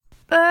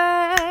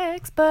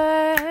Books,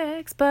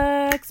 books,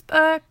 books,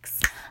 books.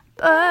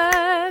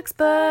 Books,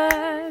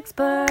 books,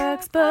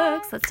 books,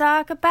 books. Let's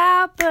talk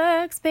about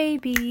books,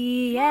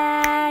 baby.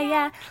 Yeah,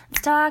 yeah.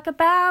 Let's talk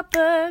about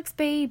books,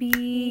 baby.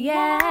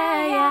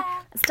 Yeah, yeah.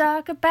 Let's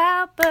talk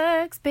about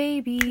books,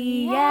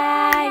 baby.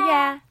 Yeah,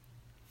 yeah.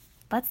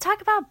 Let's talk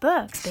about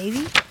books,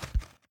 baby.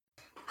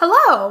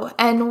 Hello,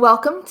 and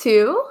welcome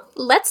to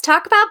Let's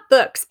Talk About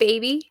Books,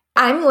 baby.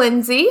 I'm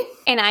Lindsay.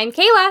 And I'm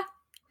Kayla.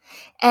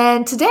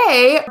 And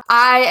today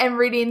I am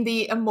reading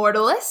The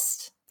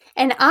Immortalist.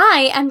 And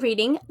I am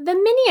reading The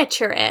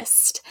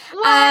Miniaturist.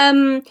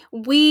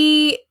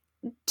 We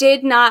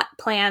did not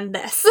plan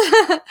this.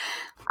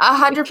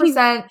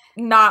 100%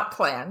 not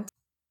planned.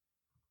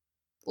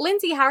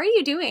 Lindsay, how are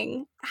you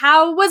doing?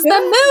 How was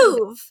the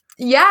move?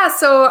 Yeah,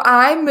 so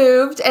I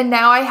moved and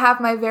now I have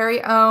my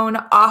very own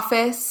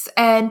office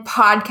and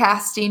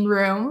podcasting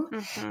room,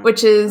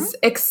 which is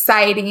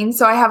exciting.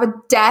 So I have a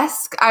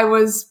desk. I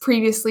was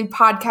previously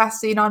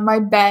podcasting on my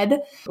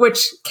bed,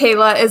 which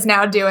Kayla is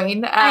now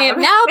doing. I am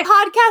now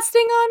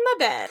podcasting on my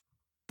bed.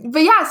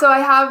 But yeah, so I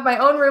have my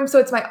own room. So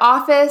it's my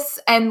office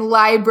and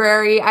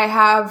library. I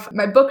have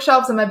my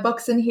bookshelves and my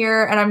books in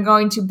here, and I'm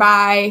going to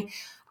buy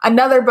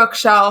another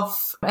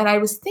bookshelf. And I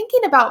was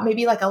thinking about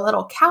maybe like a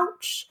little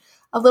couch,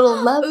 a little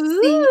love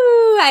seat.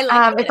 I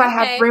like it. If I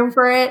have room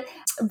for it.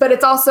 But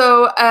it's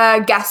also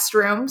a guest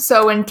room.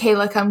 So when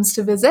Kayla comes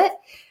to visit,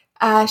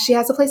 she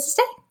has a place to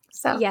stay.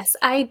 So yes,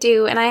 I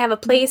do. And I have a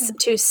place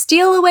to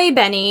steal away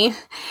Benny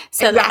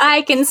so that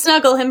I can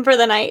snuggle him for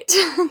the night.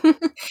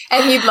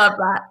 And he'd love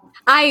that.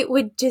 I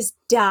would just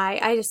die.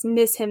 I just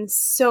miss him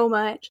so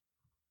much.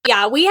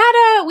 Yeah, we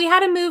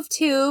had a move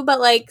too, but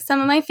like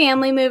some of my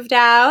family moved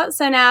out,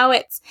 so now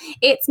it's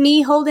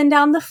me holding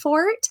down the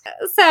fort.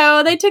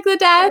 So they took the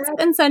desk,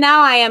 and so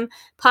now I am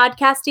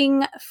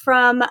podcasting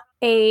from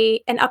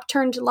an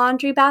upturned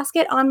laundry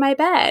basket on my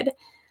bed.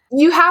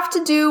 You have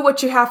to do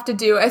what you have to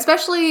do,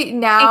 especially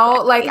now.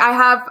 Exactly. Like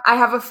I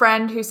have a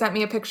friend who sent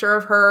me a picture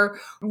of her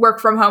work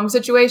from home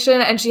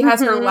situation, and she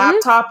has her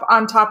laptop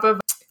on top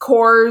of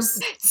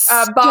Core's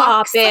Stop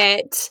box.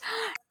 it.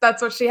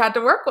 That's what she had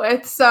to work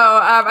with. So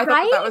I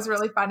thought that was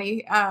really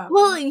funny.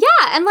 Well,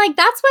 yeah. And like,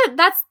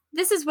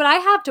 this is what I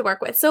have to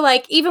work with. So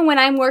like, even when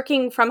I'm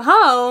working from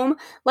home,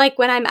 like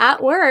when I'm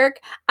at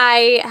work,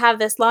 I have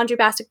this laundry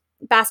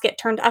basket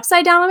turned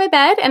upside down on my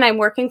bed, and I'm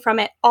working from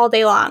it all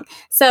day long.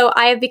 So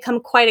I have become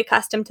quite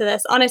accustomed to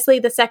this. Honestly,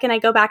 the second I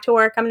go back to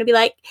work, I'm going to be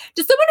like,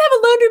 does someone have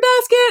a laundry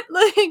basket?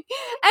 Like,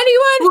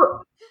 anyone?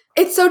 Well,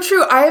 it's so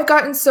true. I have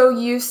gotten so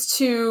used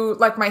to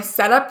like my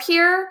setup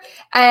here,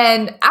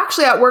 and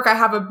actually at work I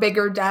have a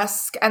bigger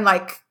desk and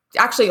like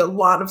actually a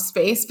lot of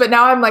space, but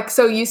now I'm like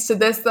so used to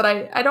this that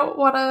I don't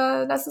want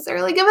to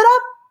necessarily give it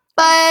up,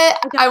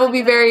 but I will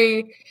be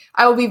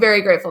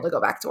very grateful to go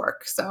back to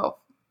work. So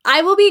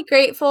I will be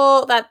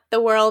grateful that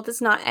the world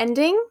is not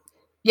ending.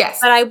 Yes.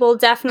 But I will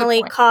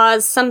definitely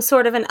cause some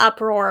sort of an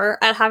uproar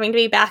at having to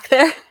be back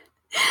there.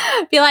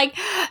 Be like,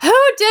 who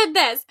did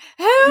this?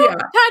 Who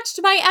touched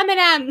my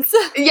M&Ms?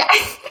 Yeah.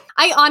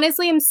 I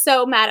honestly am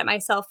so mad at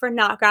myself for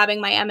not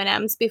grabbing my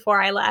M&Ms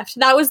before I left.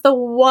 That was the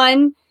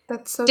one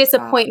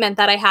disappointment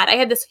that I had. I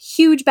had this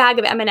huge bag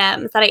of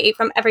M&Ms that I ate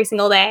from every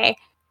single day.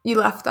 You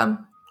left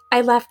them. I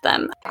left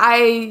them.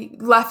 I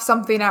left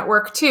something at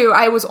work too.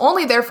 I was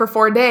only there for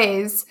 4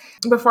 days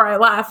before I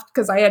left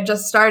because I had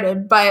just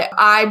started, but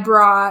I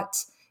brought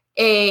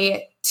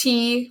a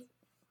tea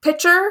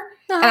pitcher.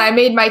 And I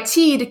made my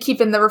tea to keep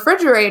in the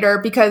refrigerator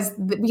because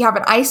we have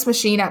an ice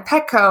machine at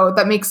Petco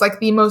that makes like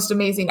the most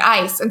amazing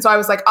ice. And so I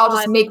was like, I'll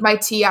just make my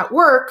tea at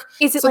work.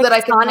 Is it so like that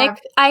I can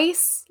Sonic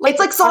ice? It's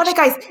like Sonic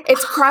ice.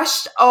 It's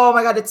crushed. Oh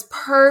my God, it's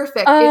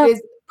perfect. It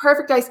is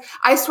perfect ice.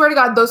 I swear to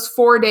God, those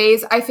 4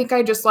 days, I think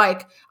I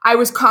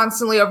was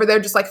constantly over there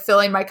just like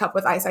filling my cup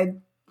with ice. I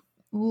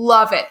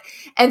love it.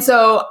 And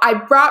so I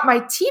brought my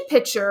tea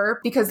pitcher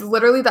because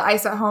literally the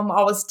ice at home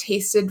always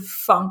tasted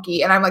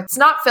funky. And I'm like, it's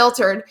not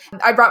filtered.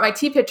 I brought my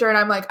tea pitcher and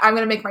I'm like, I'm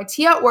going to make my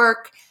tea at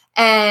work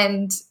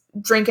and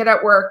drink it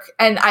at work.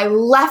 And I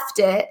left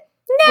it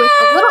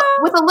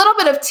with a little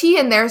bit of tea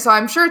in there. So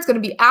I'm sure it's going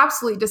to be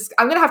absolutely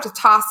I'm going to have to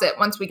toss it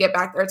once we get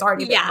back there. It's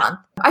already been a month.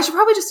 I should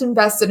probably just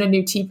invest in a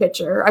new tea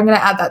pitcher. I'm going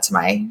to add that to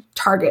my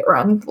Target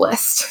run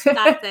list.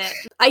 That's it.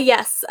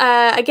 Yes.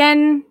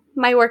 Again,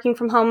 my working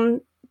from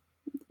home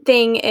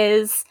thing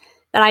is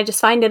that I just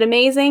find it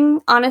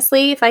amazing.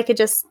 Honestly, if I could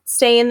just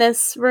stay in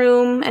this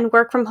room and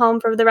work from home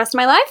for the rest of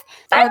my life,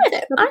 fine with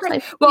it.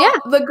 Honestly. Well,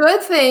 the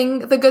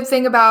good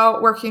thing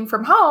about working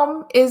from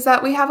home is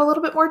that we have a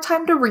little bit more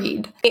time to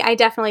read. I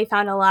definitely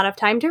found a lot of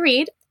time to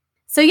read.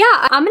 So yeah,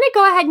 I'm going to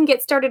go ahead and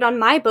get started on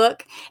my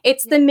book.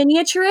 It's The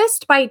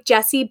Miniaturist by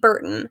Jessie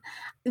Burton.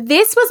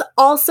 This was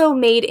also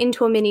made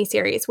into a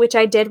miniseries, which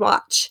I did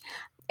watch.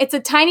 It's a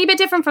tiny bit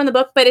different from the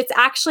book, but it's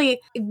actually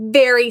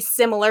very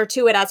similar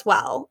to it as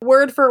well.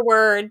 Word for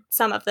word,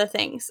 some of the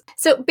things.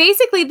 So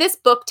basically, this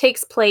book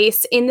takes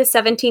place in the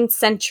 17th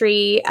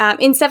century,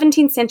 in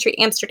 17th century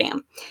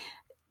Amsterdam.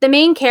 The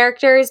main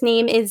character's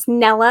name is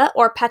Nella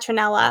or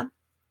Petronella.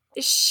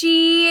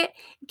 She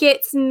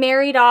gets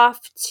married off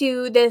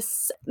to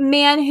this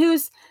man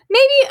who's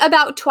maybe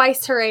about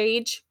twice her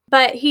age,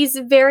 but he's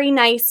a very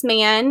nice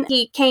man.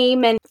 He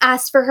came and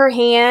asked for her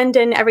hand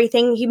and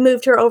everything. He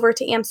moved her over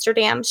to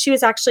Amsterdam. She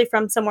was actually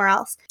from somewhere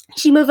else.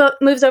 She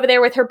moves over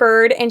there with her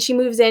bird, and she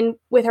moves in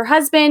with her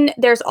husband.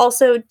 There's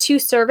also 2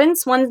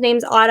 servants. One's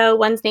name's Otto,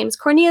 one's name's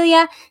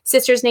Cornelia.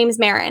 Sister's name's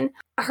Maren.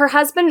 Her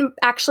husband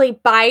actually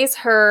buys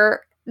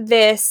her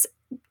this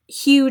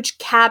huge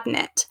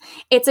cabinet.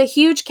 It's a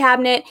huge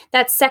cabinet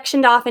that's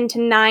sectioned off into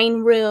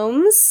 9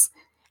 rooms,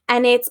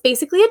 and it's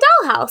basically a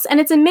dollhouse, and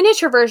it's a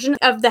miniature version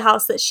of the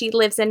house that she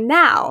lives in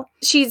now.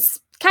 She's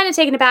kind of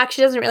taken aback.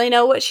 She doesn't really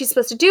know what she's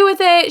supposed to do with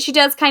it. She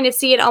does kind of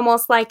see it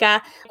almost like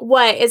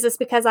what is this,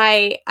 because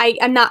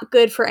I'm not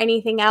good for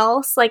anything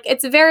else? Like,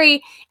 it's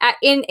very,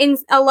 in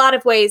a lot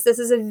of ways, this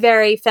is a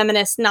very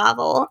feminist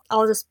novel.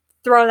 I'll just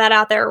throw that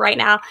out there right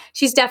now.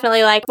 She's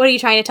definitely like, what are you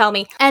trying to tell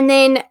me? And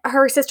then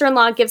her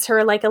sister-in-law gives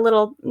her like a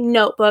little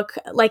notebook,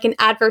 like an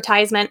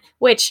advertisement,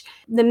 which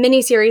the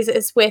miniseries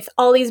is with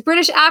all these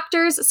British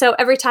actors. So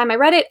every time I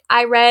read it,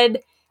 I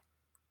read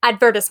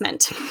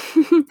advertisement.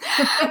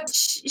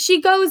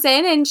 She goes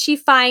in and she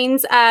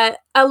finds a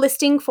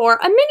listing for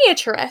a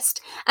miniaturist.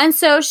 And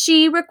so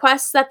she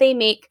requests that they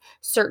make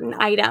certain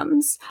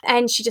items.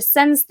 And she just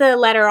sends the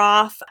letter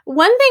off.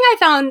 One thing I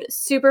found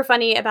super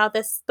funny about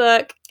this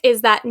book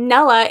is that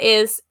Nella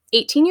is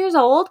 18 years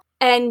old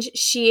and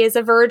she is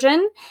a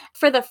virgin.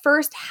 For the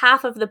first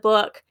half of the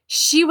book,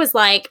 she was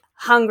like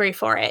hungry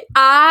for it.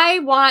 I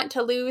want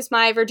to lose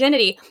my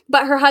virginity.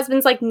 But her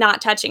husband's like not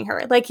touching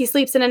her. Like, he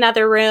sleeps in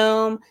another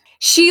room.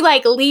 She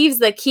like leaves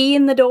the key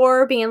in the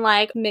door being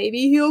like,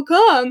 maybe he'll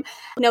come.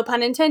 No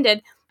pun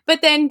intended.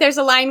 But then there's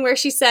a line where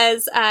she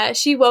says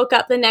she woke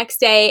up the next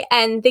day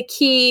and the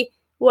key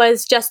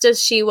was just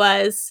as she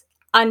was,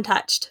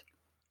 untouched.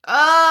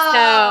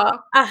 Oh.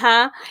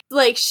 So,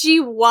 like,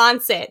 she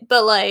wants it,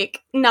 but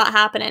like not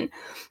happening.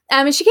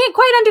 And she can't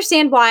quite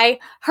understand why.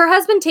 Her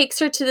husband takes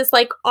her to this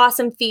like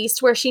awesome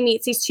feast where she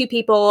meets these 2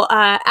 people,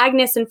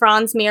 Agnes and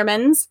Franz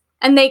Meermans.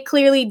 And they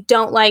clearly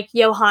don't like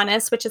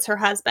Johannes, which is her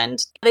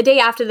husband. The day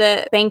after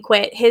the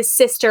banquet, his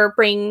sister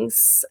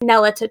brings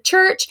Nella to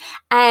church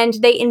and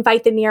they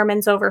invite the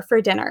Meermans over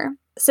for dinner.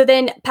 So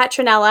then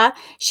Petronella,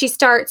 she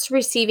starts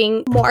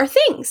receiving more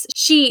things.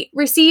 She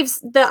receives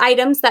the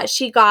items that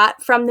she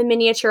got from the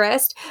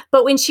miniaturist,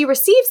 but when she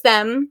receives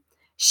them,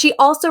 she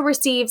also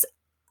receives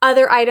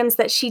other items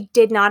that she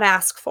did not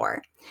ask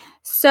for.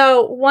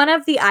 So one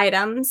of the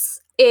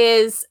items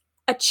is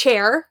a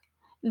chair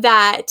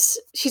that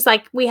she's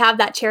like, we have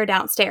that chair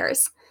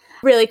downstairs.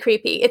 Really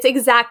creepy. It's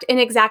an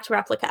exact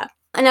replica.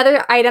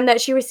 Another item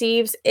that she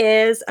receives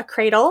is a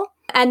cradle.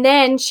 And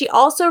then she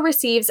also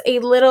receives a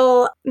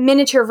little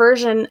miniature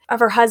version of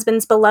her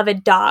husband's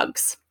beloved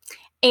dogs.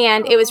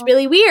 And it was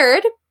really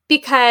weird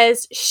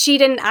because she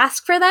didn't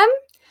ask for them.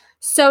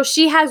 So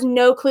she has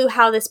no clue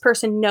how this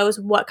person knows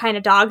what kind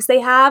of dogs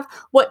they have,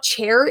 what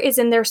chair is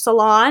in their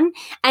salon.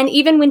 And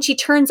even when she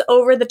turns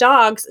over the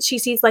dogs, she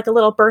sees like a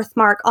little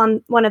birthmark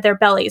on one of their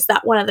bellies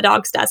that one of the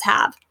dogs does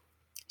have.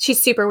 She's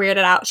super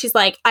weirded out. She's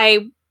like,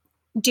 I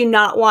do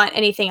not want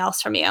anything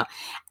else from you.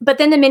 But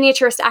then the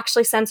miniaturist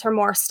actually sends her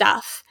more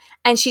stuff.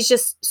 And she's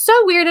just so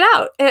weirded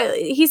out.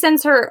 He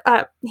sends her,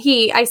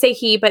 I say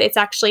he, but it's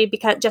actually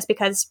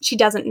because she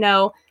doesn't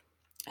know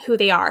who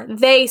they are.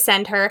 They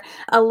send her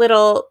a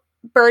little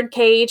bird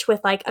cage with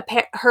like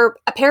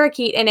a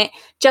parakeet in it,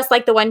 just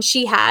like the one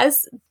she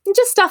has,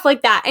 just stuff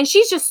like that. And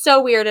she's just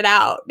so weirded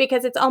out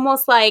because it's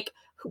almost like,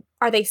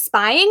 are they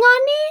spying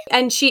on me?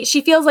 And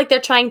she feels like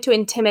they're trying to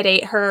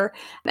intimidate her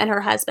and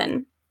her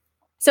husband.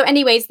 So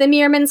anyways, the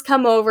Meermans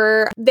come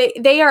over.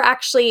 They are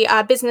actually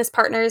business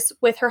partners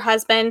with her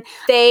husband.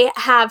 They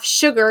have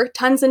sugar,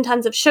 tons and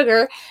tons of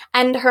sugar,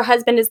 and her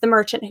husband is the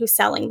merchant who's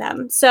selling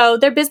them. So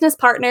they're business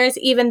partners,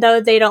 even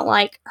though they don't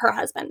like her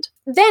husband.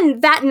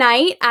 Then that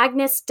night,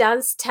 Agnes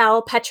does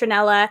tell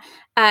Petronella,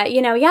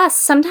 yes,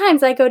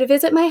 sometimes I go to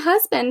visit my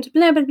husband,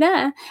 blah, blah,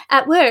 blah,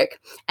 at work.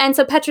 And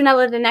so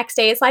Petronella the next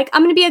day is like,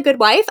 I'm going to be a good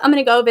wife. I'm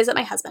going to go visit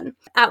my husband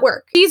at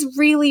work. She's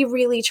really,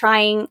 really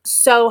trying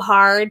so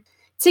hard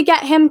to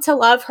get him to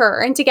love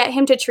her and to get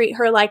him to treat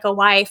her like a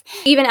wife.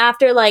 Even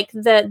after like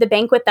the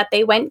banquet that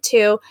they went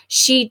to,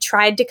 she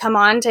tried to come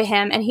on to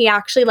him and he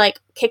actually like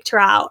kicked her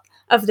out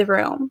of the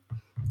room.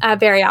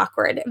 Very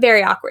awkward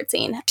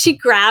scene. She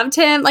grabbed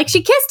him, like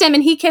she kissed him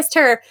and he kissed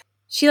her.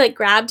 She like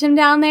grabbed him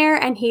down there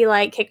and he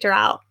like kicked her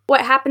out.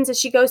 What happens is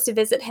she goes to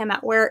visit him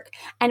at work.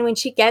 And when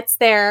she gets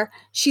there,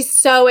 she's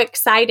so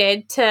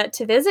excited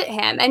to visit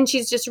him. And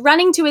she's just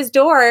running to his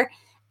door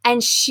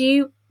and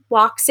she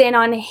walks in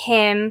on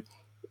him.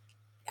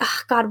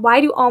 Oh, God,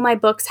 why do all my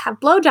books have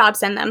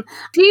blowjobs in them?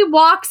 She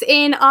walks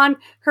in on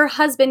her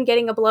husband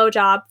getting a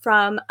blowjob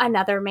from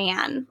another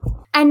man.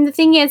 And the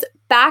thing is,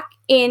 back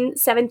in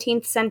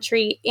 17th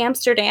century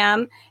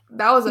Amsterdam,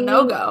 that was a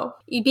no-go.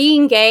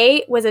 Being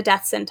gay was a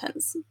death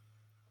sentence.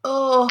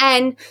 Oh,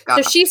 And so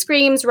God. she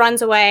screams,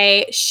 runs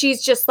away.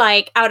 She's just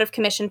like out of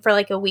commission for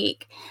like a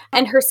week.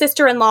 And her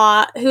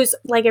sister-in-law, who's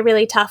like a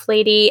really tough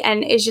lady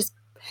and is just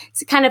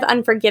kind of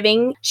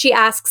unforgiving, she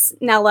asks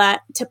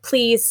Nella to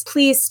please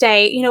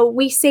stay. You know,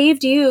 we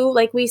saved you.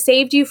 Like, we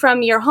saved you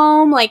from your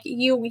home. Like,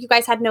 you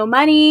guys had no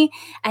money.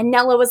 And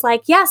Nella was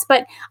like, yes,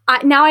 but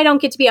now I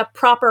don't get to be a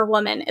proper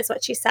woman, is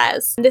what she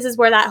says. And this is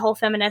where that whole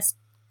feminist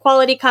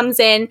quality comes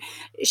in.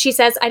 She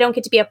says, I don't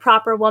get to be a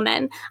proper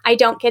woman. I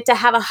don't get to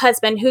have a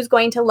husband who's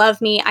going to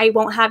love me. I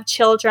won't have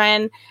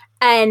children.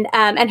 And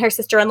her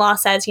sister-in-law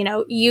says, you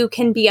know, you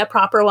can be a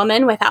proper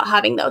woman without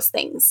having those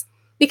things,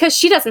 because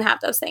she doesn't have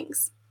those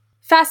things.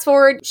 Fast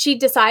forward, she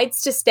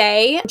decides to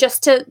stay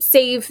just to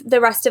save the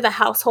rest of the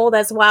household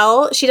as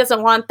well. She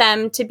doesn't want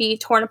them to be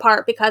torn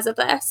apart because of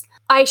this.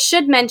 I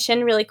should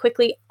mention really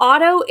quickly,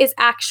 Otto is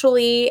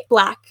actually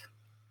Black.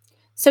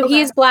 So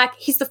He is Black.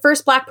 He's the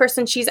first Black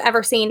person she's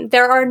ever seen.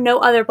 There are no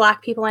other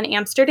Black people in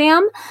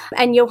Amsterdam.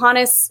 And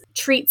Johannes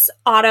treats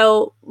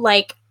Otto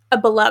like a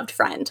beloved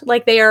friend.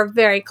 Like, they are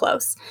very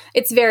close.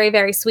 It's very,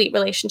 very sweet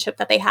relationship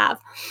that they have.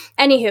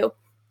 Anywho,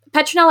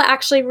 Petronella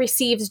actually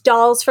receives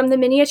dolls from the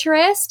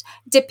miniaturist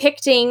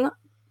depicting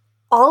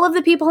all of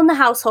the people in the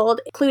household,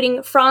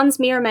 including Franz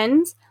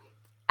Meermans,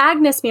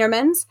 Agnes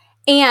Meermans,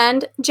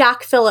 and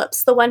Jack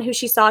Phillips, the one who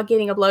she saw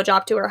giving a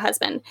blowjob to her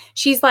husband.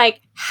 She's like,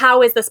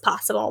 how is this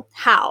possible?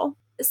 How?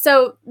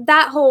 So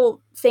that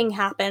whole thing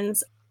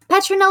happens.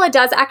 Petronella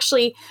does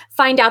actually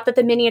find out that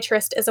the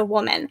miniaturist is a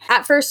woman.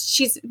 At first,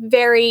 she's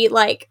very,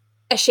 like,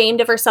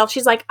 ashamed of herself.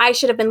 She's like, I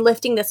should have been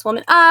lifting this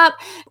woman up.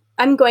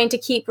 I'm going to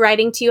keep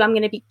writing to you. I'm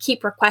going to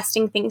keep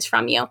requesting things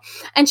from you.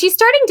 And she's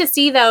starting to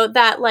see, though,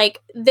 that, like,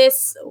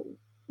 this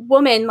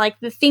woman, like,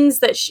 the things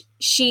that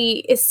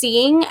she is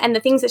seeing and the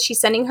things that she's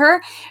sending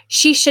her,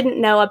 she shouldn't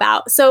know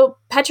about. So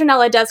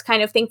Petronella does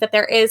kind of think that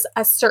there is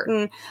a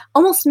certain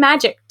almost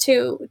magic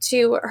to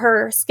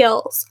her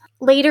skills.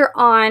 Later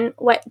on,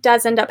 what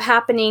does end up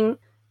happening,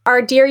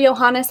 our dear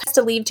Johannes has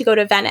to leave to go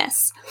to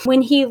Venice.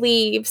 When he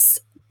leaves,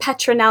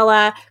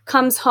 Petronella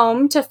comes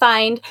home to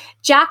find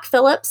Jack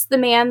Phillips, the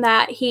man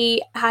that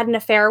he had an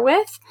affair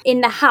with,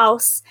 in the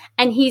house.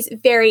 And he's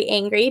very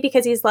angry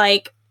because he's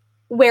like,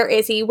 where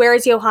is he? Where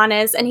is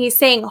Johannes? And he's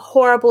saying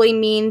horribly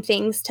mean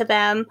things to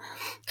them,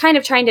 kind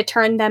of trying to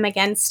turn them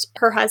against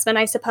her husband,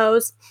 I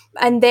suppose.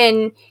 And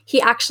then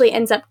he actually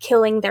ends up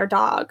killing their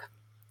dog.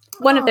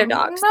 One of their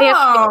dogs.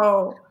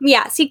 No.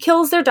 Yes, he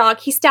kills their dog.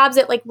 He stabs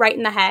it like right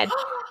in the head.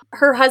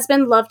 Her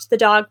husband loved the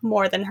dog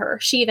more than her.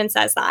 She even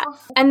says that.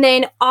 And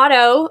then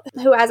Otto,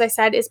 who, as I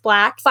said, is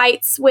Black,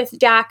 fights with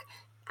Jack,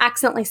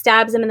 accidentally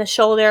stabs him in the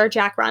shoulder.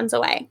 Jack runs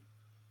away.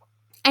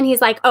 And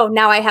he's like, oh,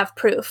 now I have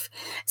proof.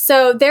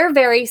 So they're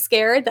very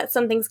scared that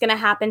something's going to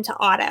happen to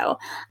Otto.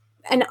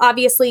 And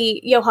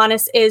obviously,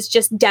 Johannes is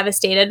just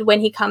devastated when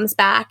he comes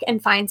back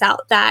and finds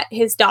out that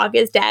his dog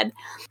is dead.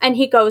 And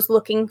he goes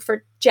looking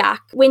for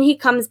Jack. When he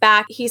comes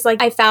back, he's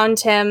like, I found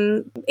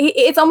him.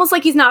 It's almost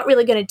like he's not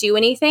really going to do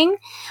anything.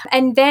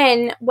 And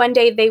then one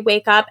day they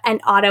wake up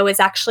and Otto is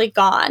actually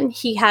gone.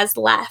 He has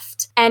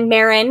left. And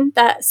Maren,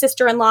 the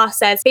sister-in-law,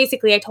 says,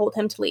 basically, I told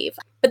him to leave.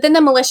 But then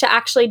the militia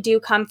actually do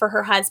come for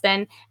her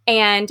husband,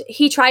 and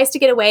he tries to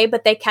get away,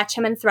 but they catch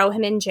him and throw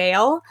him in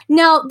jail.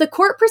 Now, the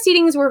court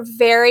proceedings were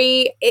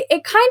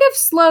it kind of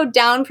slowed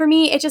down for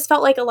me. It just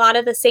felt like a lot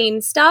of the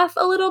same stuff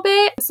a little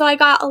bit. So I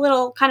got a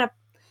little kind of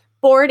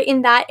bored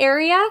in that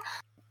area.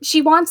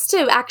 She wants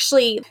to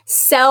actually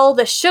sell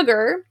the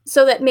sugar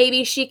so that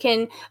maybe she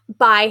can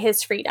buy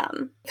his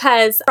freedom.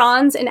 Because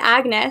Franz and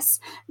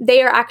Agnes,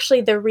 they are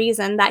actually the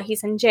reason that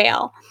he's in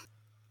jail.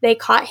 They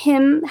caught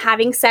him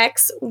having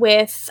sex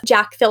with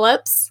Jack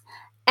Phillips,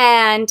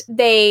 and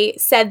they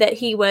said that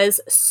he was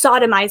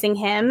sodomizing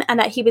him and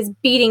that he was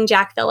beating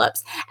Jack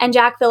Phillips. And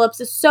Jack Phillips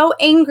is so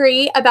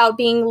angry about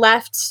being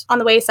left on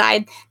the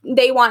wayside.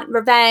 They want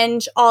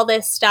revenge, all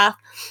this stuff.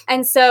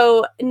 And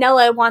so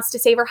Nella wants to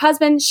save her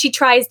husband. She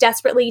tries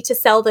desperately to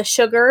sell the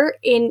sugar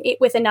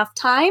with enough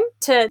time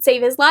to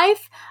save his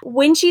life.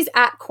 When she's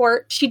at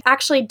court, she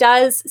actually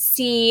does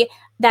see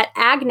that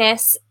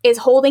Agnes is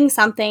holding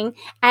something,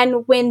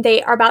 and when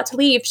they are about to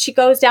leave, she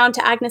goes down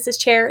to Agnes's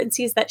chair and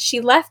sees that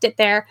she left it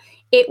there.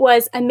 It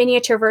was a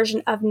miniature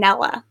version of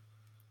Nella.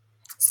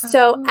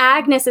 So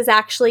Agnes is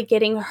actually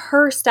getting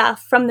her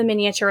stuff from the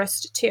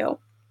miniaturist too.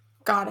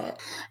 Got it.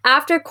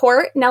 After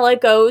court, Nella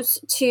goes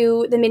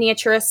to the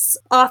miniaturist's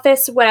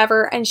office,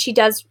 whatever, and she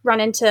does run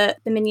into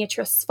the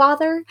miniaturist's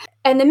father.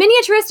 And the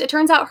miniaturist, it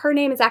turns out her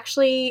name is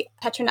actually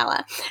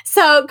Petronella.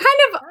 So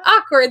kind of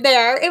awkward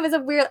there. It was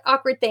a weird,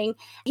 awkward thing.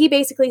 He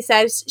basically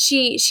says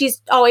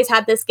she's always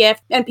had this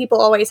gift, and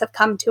people always have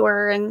come to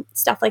her and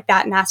stuff like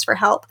that and asked for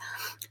help.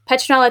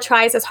 Petronella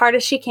tries as hard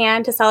as she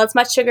can to sell as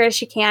much sugar as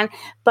she can,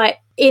 but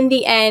in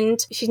the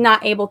end, she's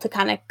not able to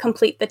kind of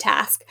complete the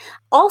task.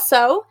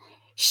 Also,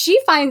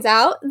 She finds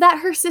out that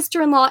her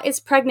sister-in-law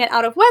is pregnant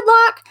out of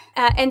wedlock,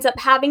 ends up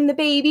having the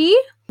baby.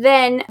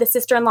 Then the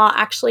sister-in-law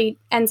actually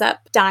ends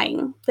up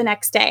dying the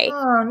next day.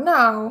 Oh,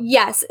 no.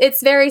 Yes,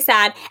 it's very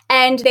sad.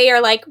 And they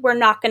are like, we're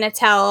not going to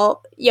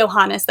tell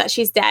Johannes that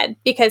she's dead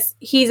because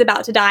he's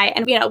about to die.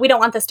 And, we don't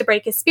want this to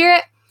break his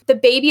spirit. The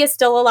baby is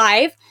still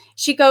alive.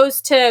 She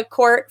goes to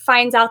court,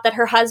 finds out that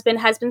her husband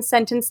has been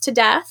sentenced to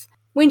death.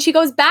 When she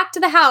goes back to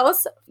the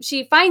house,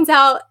 she finds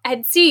out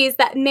and sees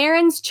that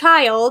Marin's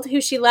child, who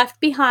she left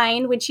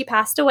behind when she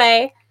passed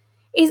away,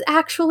 is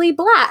actually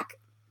Black.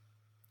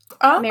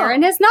 Oh.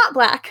 Marin is not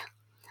Black.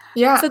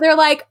 Yeah. So they're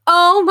like,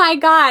 oh my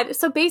God.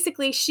 So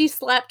basically she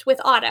slept with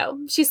Otto.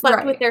 She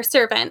slept with their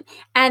servant.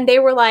 And they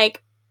were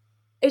like,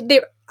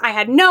 I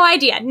had no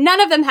idea.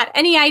 None of them had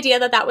any idea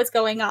that was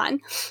going on.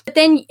 But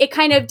then it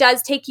kind of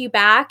does take you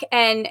back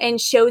and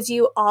shows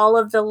you all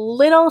of the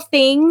little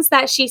things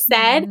that she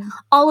said,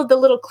 all of the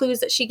little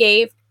clues that she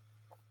gave.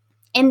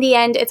 In the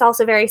end, it's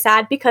also very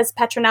sad because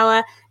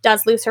Petronella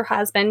does lose her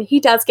husband. He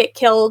does get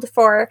killed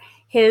for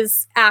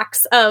his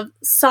acts of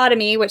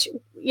sodomy, which,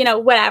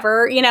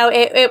 whatever,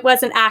 it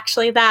wasn't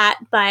actually that,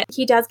 but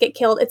he does get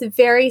killed. It's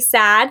very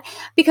sad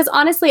because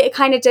honestly, it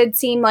kind of did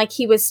seem like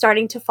he was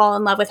starting to fall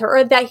in love with her,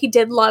 or that he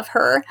did love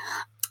her.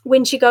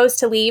 When she goes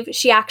to leave,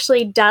 she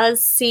actually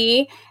does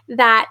see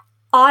that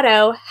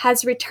Otto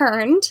has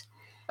returned,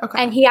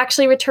 and he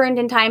actually returned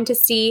in time to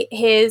see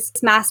his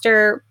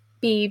master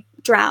be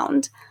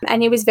drowned.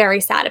 And he was very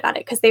sad about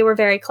it because they were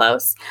very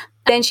close.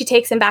 Then she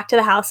takes him back to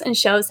the house and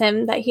shows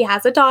him that he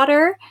has a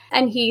daughter,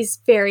 and he's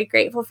very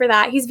grateful for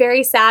that. He's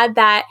very sad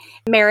that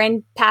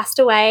Marin passed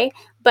away,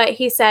 but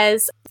he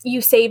says,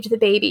 you saved the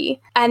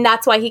baby, and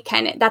that's why he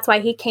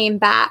came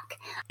back.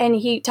 And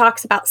he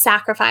talks about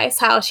sacrifice,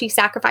 how she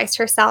sacrificed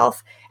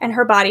herself and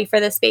her body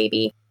for this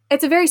baby.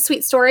 It's a very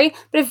sweet story,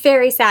 but a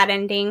very sad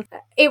ending.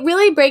 It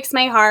really breaks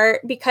my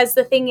heart because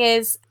the thing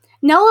is,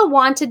 Nella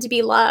wanted to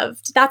be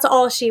loved. That's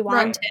all she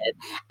wanted.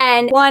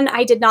 Right. And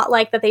I did not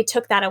like that they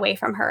took that away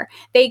from her.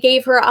 They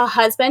gave her a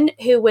husband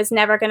who was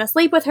never going to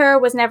sleep with her,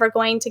 was never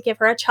going to give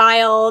her a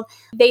child.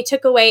 They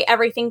took away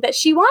everything that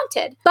she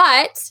wanted.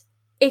 But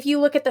if you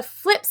look at the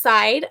flip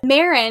side,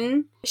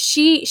 Marin,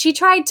 she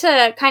tried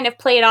to kind of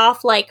play it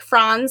off like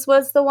Franz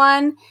was the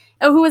one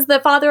who was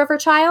the father of her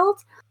child.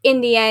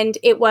 In the end,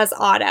 it was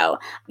Otto.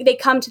 They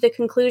come to the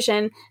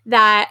conclusion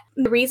that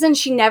the reason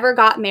she never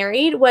got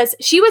married was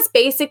she was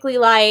basically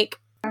like,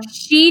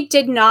 she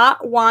did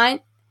not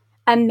want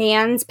a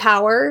man's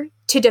power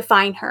to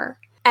define her.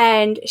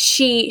 And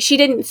she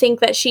didn't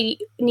think that she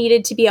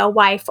needed to be a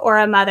wife or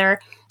a mother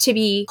to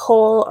be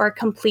whole or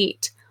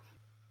complete.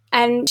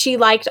 And she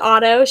liked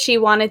Otto. She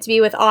wanted to be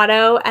with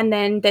Otto. And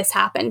then this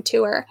happened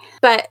to her.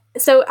 But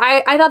so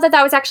I thought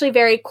that was actually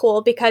very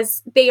cool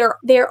because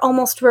they're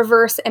almost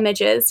reverse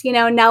images.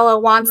 Nella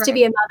wants to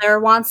be a mother,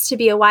 wants to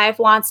be a wife,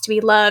 wants to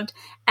be loved.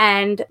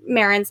 And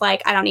Marin's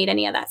like, I don't need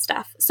any of that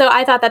stuff. So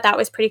I thought that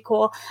was pretty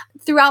cool.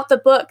 Throughout the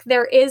book,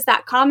 there is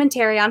that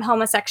commentary on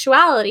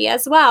homosexuality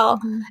as well,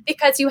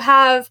 because you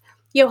have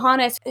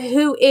Johannes,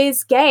 who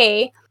is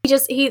gay.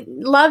 He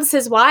loves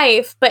his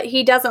wife, but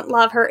he doesn't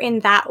love her in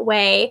that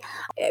way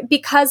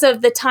because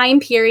of the time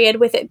period,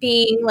 with it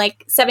being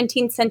like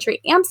 17th century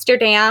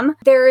Amsterdam.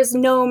 There is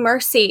no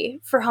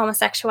mercy for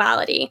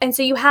homosexuality. And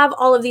so you have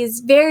all of these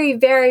very,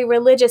 very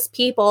religious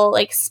people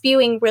like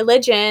spewing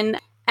religion.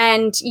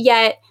 And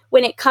yet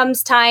when it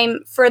comes time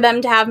for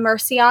them to have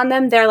mercy on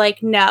them, they're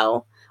like,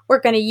 no, we're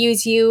going to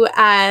use you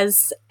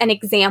as an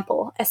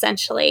example,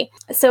 essentially.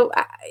 So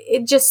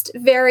it just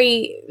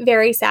very,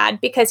 very sad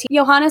because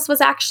Johannes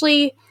was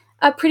actually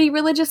a pretty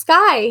religious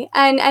guy.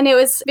 And it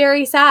was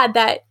very sad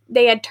that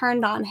they had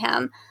turned on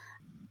him.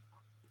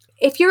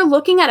 If you're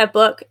looking at a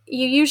book,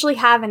 you usually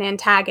have an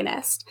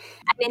antagonist.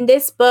 And in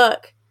this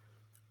book,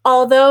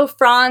 although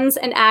Franz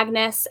and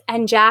Agnes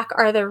and Jack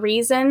are the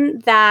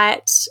reason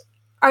that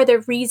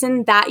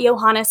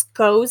Johannes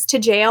goes to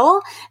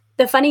jail,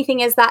 the funny thing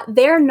is that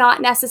they're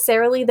not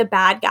necessarily the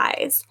bad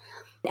guys.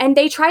 And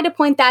they try to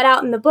point that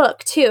out in the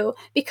book too,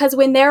 because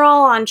when they're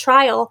all on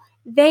trial,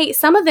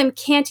 some of them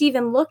can't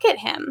even look at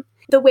him.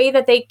 The way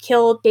that they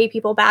killed gay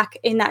people back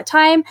in that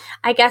time,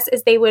 I guess,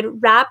 is they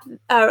would wrap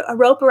a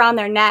rope around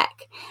their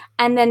neck,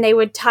 and then they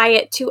would tie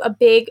it to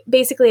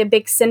basically a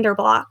big cinder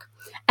block,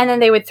 and then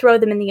they would throw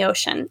them in the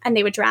ocean and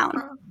they would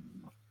drown.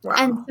 Wow.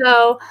 And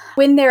so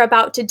when they're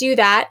about to do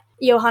that,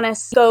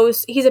 Johannes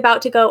he's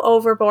about to go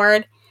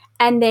overboard.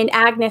 And then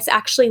Agnes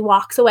actually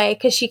walks away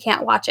because she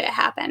can't watch it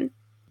happen.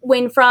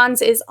 When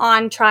Franz is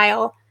on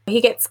trial,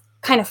 he gets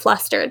kind of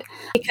flustered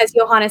because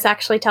Johannes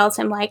actually tells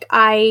him, like,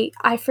 I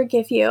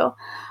forgive you.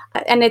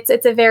 And it's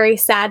a very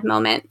sad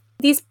moment.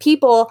 These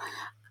people,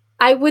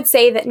 I would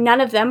say that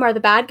none of them are the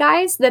bad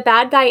guys. The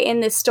bad guy in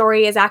this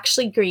story is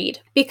actually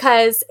greed,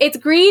 because it's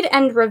greed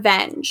and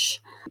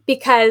revenge.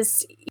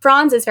 Because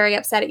Franz is very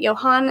upset at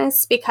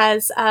Johannes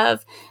because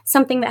of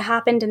something that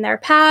happened in their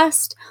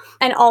past.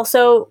 And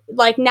also,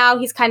 like, now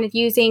he's kind of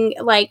using,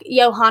 like,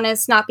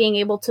 Johannes not being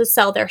able to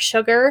sell their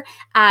sugar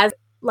as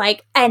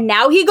like, and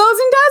now he goes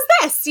and does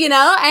this, you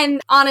know?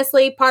 And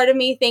honestly, part of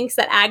me thinks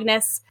that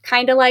Agnes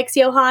kind of likes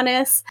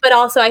Johannes, but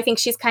also I think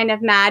she's kind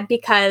of mad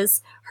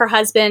because her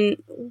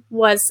husband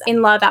was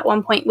in love at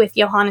one point with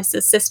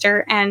Johannes's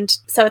sister. And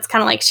so it's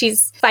kind of like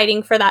she's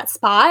fighting for that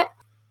spot.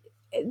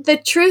 The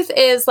truth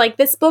is, like,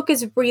 this book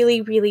is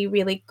really, really,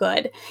 really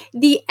good.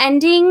 The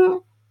ending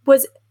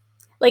was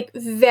like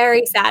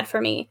very sad for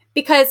me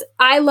because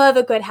I love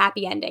a good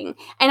happy ending.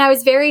 And I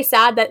was very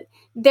sad that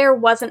there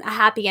wasn't a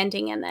happy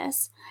ending in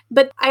this.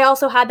 But I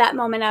also had that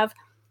moment of,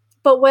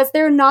 but was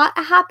there not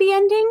a happy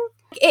ending?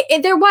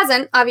 There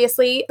wasn't,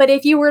 obviously, but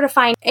if you were to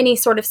find any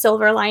sort of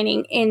silver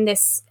lining in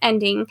this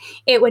ending,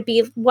 it would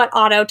be what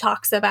Otto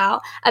talks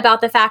about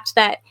the fact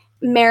that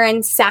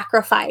Maren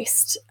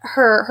sacrificed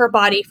her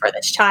body for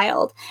this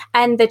child.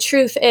 And the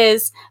truth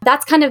is,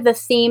 that's kind of the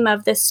theme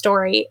of this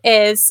story,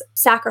 is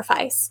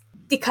sacrifice.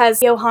 Because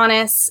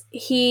Johannes,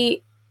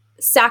 he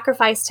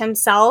sacrificed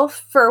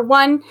himself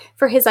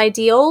for his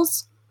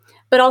ideals,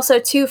 but also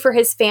two, for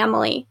his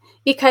family,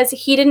 because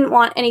he didn't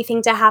want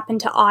anything to happen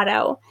to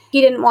Otto. He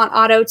didn't want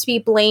Otto to be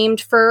blamed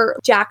for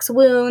Jack's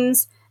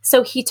wounds,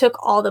 so he took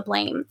all the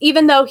blame.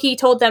 Even though he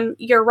told them,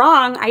 you're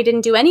wrong, I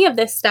didn't do any of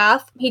this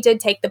stuff, he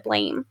did take the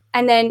blame.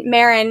 And then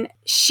Maren,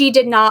 she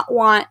did not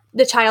want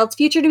the child's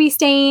future to be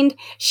stained.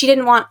 She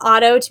didn't want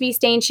Otto to be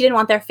stained. She didn't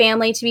want their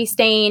family to be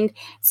stained.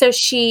 So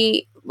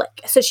she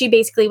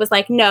basically was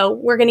like, no,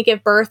 we're going to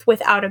give birth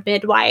without a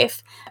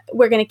midwife.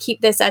 We're going to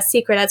keep this as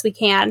secret as we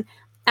can.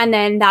 And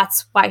then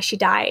that's why she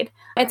died.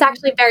 It's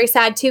actually very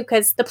sad, too,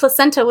 because the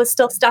placenta was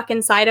still stuck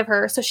inside of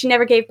her. So she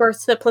never gave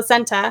birth to the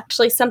placenta.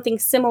 Actually, something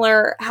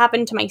similar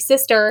happened to my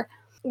sister.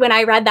 When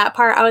I read that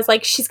part, I was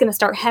like, she's going to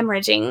start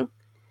hemorrhaging.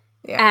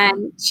 Yeah.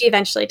 And she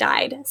eventually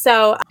died.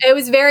 So it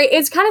was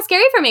kind of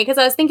scary for me because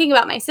I was thinking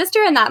about my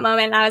sister in that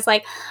moment. And I was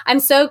like, I'm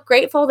so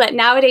grateful that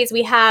nowadays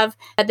we have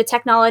the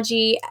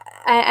technology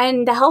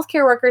and the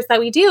healthcare workers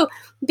that we do,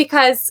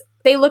 because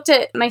they looked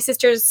at my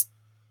sister's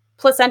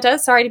placenta.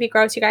 Sorry to be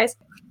gross, you guys.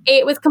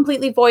 It was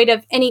completely void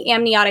of any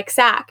amniotic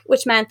sac,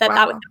 which meant that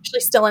that was actually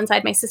still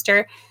inside my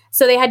sister.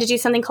 So they had to do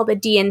something called a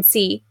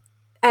DNC.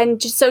 And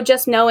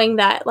just knowing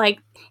that, like,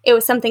 it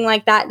was something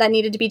like that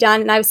needed to be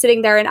done. And I was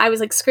sitting there and I was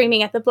like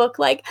screaming at the book,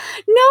 like,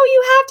 no,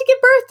 you have to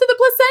give birth to the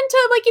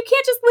placenta. Like, you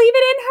can't just leave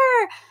it in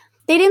her.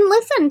 They didn't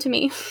listen to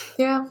me.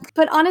 Yeah.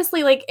 But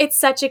honestly, like, it's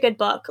such a good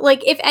book.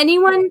 Like, if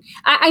anyone,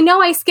 I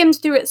know I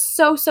skimmed through it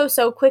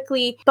so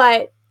quickly,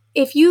 but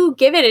if you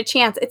give it a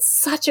chance, it's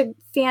such a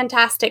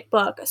fantastic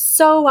book.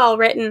 So well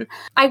written.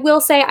 I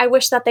will say, I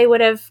wish that they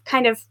would have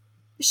kind of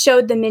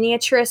showed the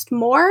miniaturist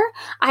more.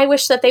 I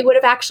wish that they would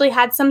have actually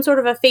had some sort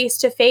of a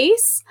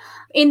face-to-face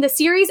in the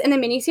series. In the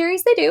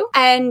miniseries, they do.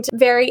 And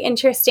very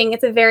interesting.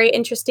 It's a very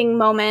interesting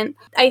moment.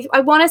 I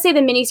want to say the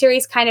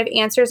miniseries kind of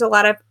answers a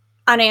lot of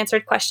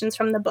unanswered questions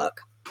from the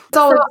book. It's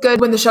always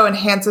good when the show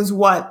enhances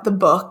what the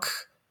book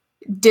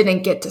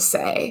didn't get to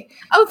say.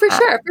 Oh,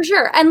 for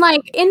sure. And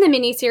like in the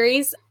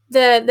miniseries,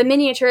 the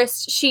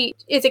miniaturist, she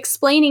is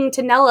explaining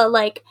to Nella,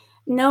 like,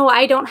 no,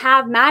 I don't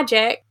have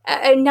magic.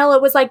 And Nella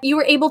was like, you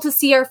were able to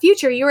see our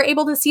future. You were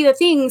able to see the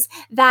things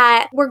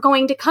that were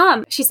going to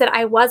come. She said,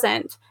 I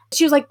wasn't.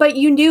 She was like, but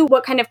you knew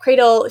what kind of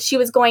cradle she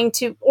was going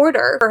to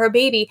order for her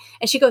baby.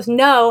 And she goes,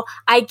 no,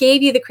 I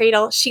gave you the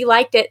cradle. She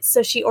liked it,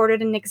 so she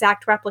ordered an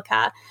exact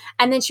replica.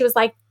 And then she was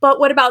like, but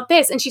what about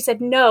this? And she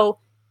said, no,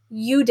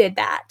 you did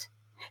that.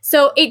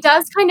 So it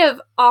does kind of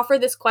offer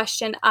this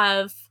question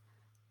of,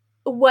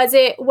 was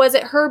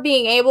it her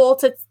being able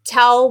to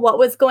tell what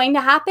was going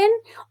to happen,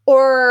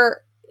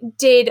 or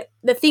did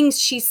the things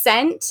she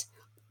sent,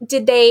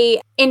 did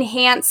they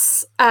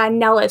enhance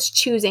Nella's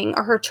choosing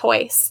or her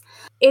choice?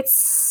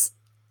 It's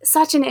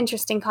such an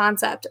interesting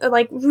concept.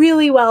 Like,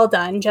 really well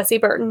done, Jessie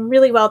Burton.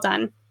 Really well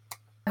done.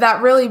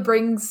 That really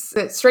brings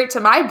it straight to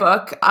my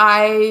book.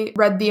 I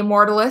read The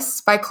Immortalists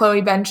by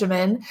Chloe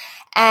Benjamin,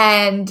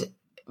 and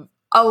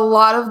a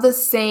lot of the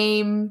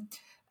same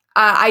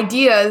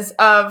ideas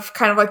of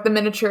kind of like the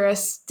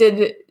miniaturist.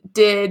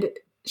 Did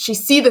she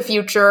see the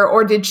future,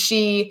 or did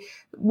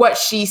what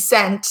she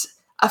sent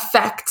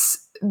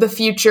affects the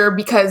future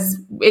because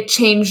it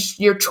changed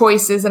your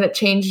choices and it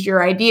changed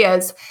your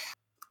ideas?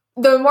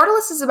 The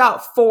Immortalist is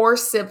about 4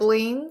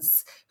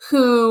 siblings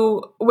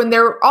who, when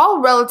they're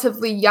all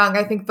relatively young,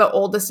 I think the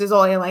oldest is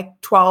only like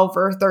 12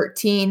 or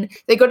 13,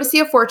 they go to see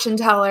a fortune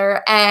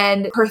teller,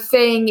 and her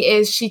thing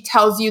is she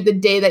tells you the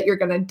day that you're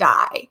going to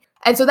die.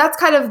 And so that's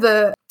kind of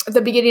the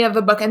beginning of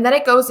the book. And then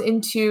it goes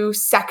into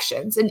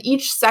sections, and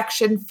each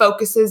section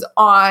focuses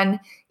on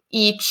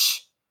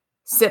each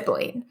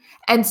sibling.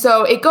 And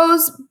so it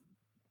goes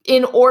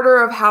in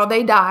order of how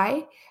they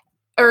die,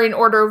 or in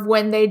order of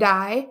when they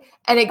die.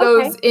 And it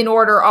goes in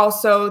order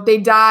also, they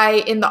die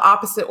in the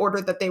opposite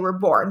order that they were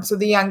born. So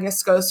the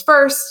youngest goes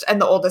first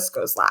and the oldest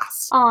goes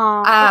last.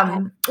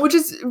 Which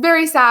is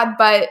very sad,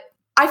 but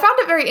I found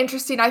it very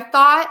interesting. I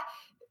thought,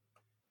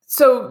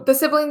 So the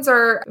siblings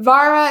are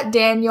Vara,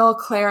 Daniel,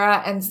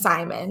 Clara, and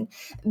Simon.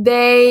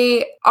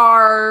 They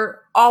are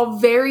all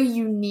very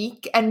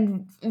unique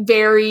and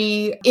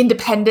very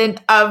independent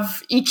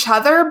of each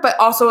other, but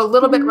also a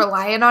little bit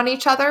reliant on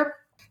each other.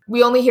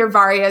 We only hear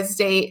Varia's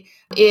date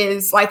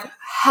is like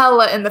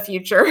hella in the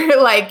future.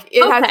 Like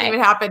it hasn't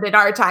even happened in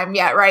our time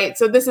yet, right?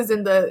 So this is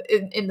in the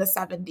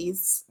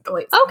 70s, the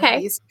late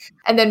 70s.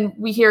 And then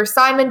we hear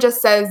Simon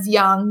just says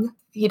young.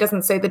 He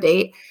doesn't say the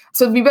date.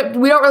 So we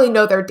don't really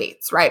know their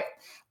dates, right?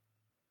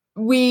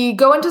 We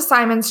go into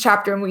Simon's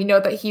chapter and we know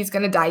that he's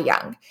going to die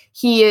young.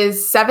 He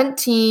is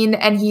 17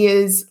 and he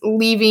is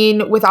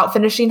leaving without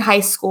finishing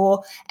high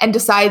school and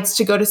decides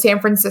to go to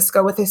San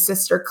Francisco with his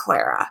sister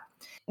Clara.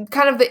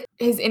 Kind of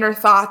his inner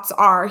thoughts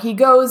are he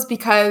goes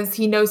because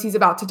he knows he's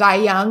about to die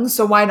young,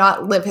 so why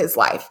not live his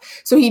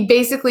life? So he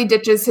basically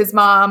ditches his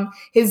mom.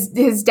 His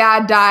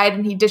dad died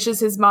and he ditches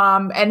his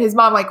mom, and his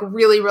mom like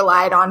really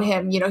relied on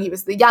him. You know, he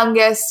was the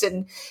youngest,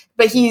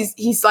 but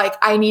he's like,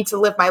 I need to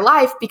live my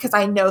life because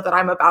I know that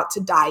I'm about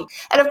to die.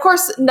 And of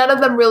course, none of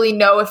them really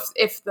know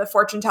if the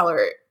fortune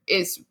teller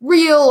is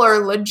real or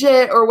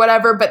legit or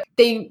whatever, but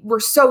they were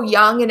so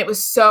young and it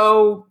was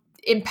so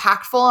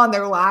impactful on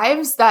their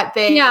lives that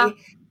they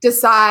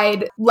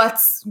decide,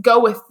 let's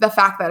go with the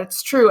fact that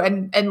it's true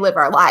and live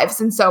our lives.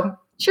 And so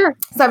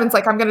Simon's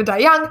like, I'm going to die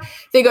young.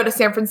 They go to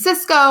San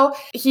Francisco.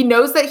 He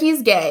knows that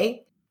he's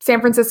gay. San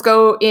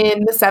Francisco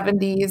in the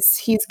 70s,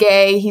 he's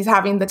gay. He's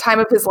having the time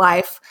of his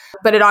life,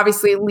 but it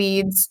obviously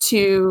leads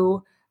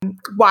to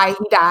why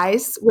he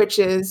dies, which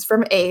is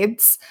from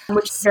AIDS,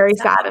 which is very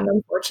sad and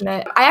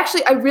unfortunate.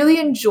 I really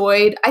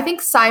enjoyed, I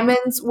think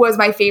Simon's was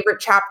my favorite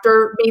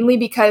chapter, mainly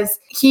because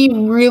he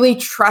really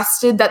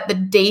trusted that the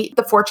date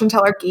the fortune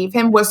teller gave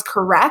him was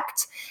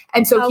correct.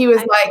 And so he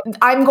was like,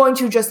 I'm going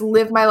to just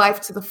live my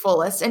life to the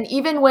fullest. And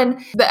even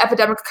when the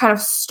epidemic kind of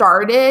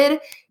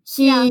started,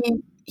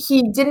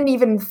 he didn't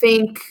even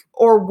think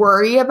or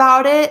worry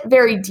about it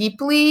very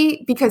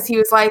deeply because he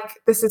was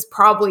like, this is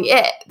probably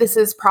it. This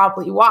is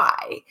probably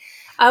why.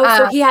 Oh,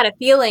 so he had a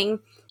feeling.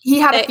 He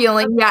had a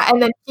feeling, yeah.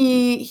 And then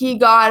he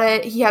got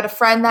it. He had a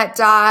friend that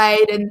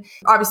died. And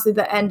obviously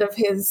the end of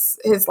his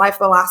life,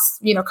 the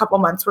last, couple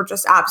months were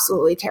just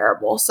absolutely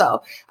terrible.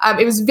 So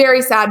it was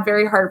very sad,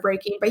 very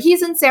heartbreaking. But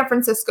he's in San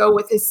Francisco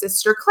with his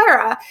sister,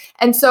 Clara.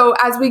 And so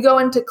as we go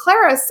into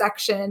Clara's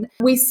section,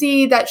 we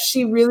see that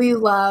she really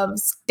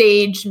loves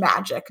stage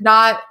magic,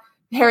 not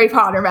Harry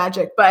Potter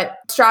magic, but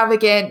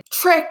extravagant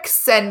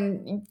tricks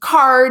and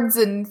cards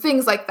and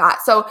things like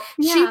that. So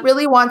she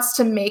really wants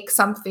to make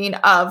something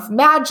of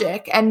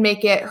magic and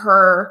make it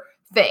her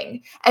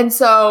thing. And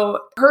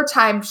so her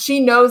time, she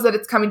knows that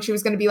it's coming. She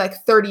was going to be like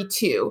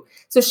 32.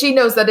 So she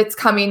knows that it's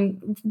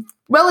coming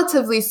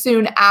relatively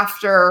soon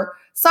after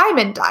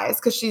Simon dies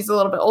because she's a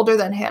little bit older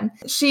than him.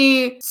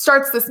 She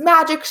starts this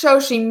magic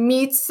show. She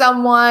meets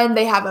someone.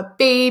 They have a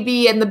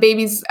baby and the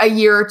baby's a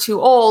year or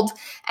two old.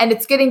 And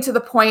it's getting to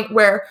the point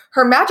where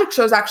her magic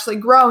show's actually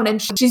grown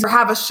and she's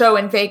have a show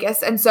in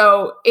Vegas. And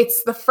so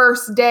it's the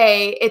first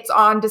day. It's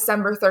on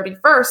December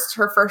 31st,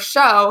 her first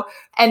show.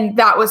 And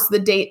that was the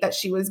date that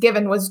she was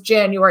given, was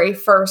January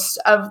 1st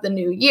of the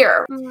new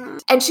year. Mm-hmm.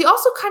 And she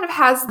also kind of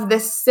has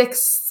this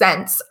sixth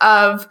sense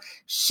of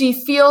she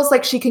feels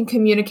like she can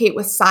communicate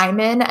with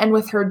Simon and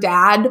with her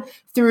dad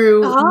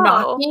through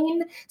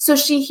knocking. So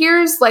she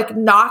hears like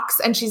knocks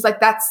and she's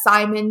like, that's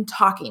Simon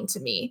talking to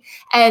me.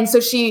 And so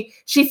she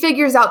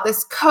figures out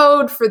this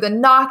code for the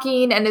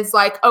knocking and is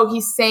like, oh,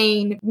 he's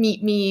saying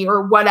meet me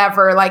or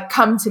whatever, like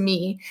come to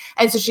me.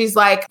 And so she's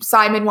like,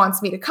 Simon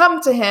wants me to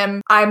come to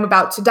him. I'm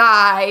about to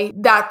die.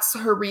 That's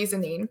her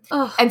reasoning.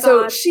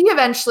 So she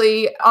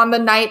eventually, on the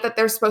night that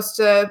they're supposed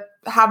to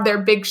have their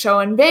big show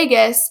in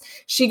Vegas,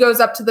 she goes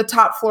up to the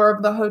top floor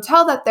of the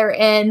hotel that they're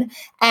in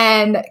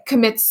and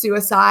commits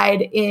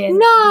suicide in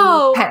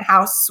the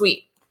penthouse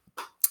suite.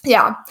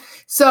 Yeah.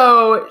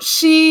 So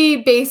she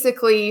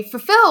basically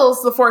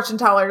fulfills the fortune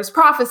teller's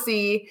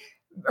prophecy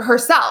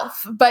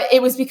herself, but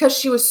it was because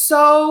she was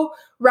so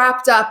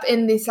wrapped up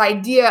in this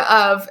idea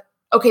of,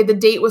 okay, the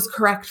date was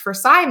correct for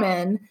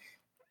Simon,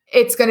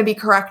 it's going to be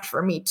correct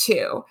for me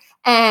too.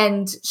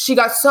 And she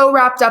got so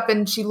wrapped up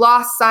and she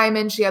lost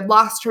Simon, she had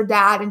lost her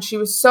dad, and she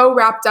was so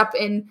wrapped up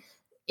in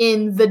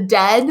the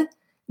dead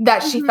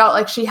that she felt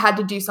like she had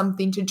to do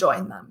something to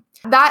join them.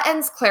 That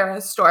ends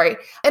Clara's story.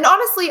 And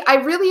honestly, I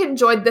really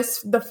enjoyed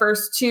the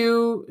first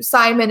two,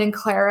 Simon and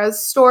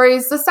Clara's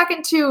stories. The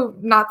second two,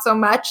 not so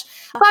much.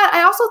 But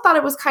I also thought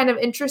it was kind of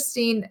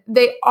interesting.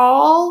 They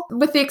all,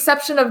 with the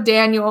exception of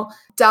Daniel,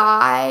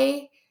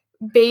 die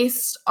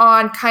based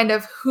on kind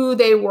of who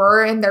they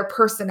were and their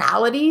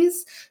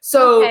personalities.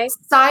 So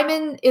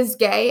Simon is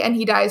gay and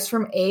he dies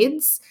from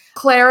AIDS.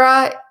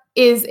 Clara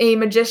is a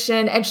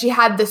magician and she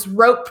had this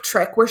rope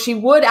trick where she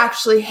would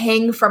actually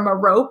hang from a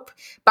rope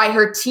by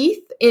her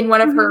teeth in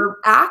one of her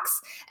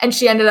acts, and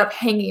she ended up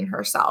hanging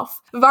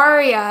herself.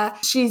 Varia,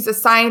 she's a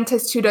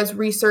scientist who does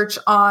research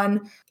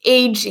on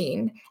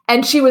aging.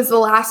 And she was the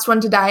last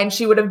one to die, and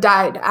she would have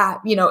died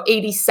at,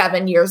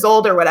 87 years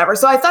old or whatever.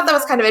 So I thought that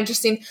was kind of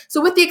interesting.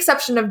 So with the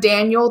exception of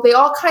Daniel, they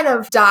all kind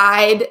of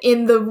died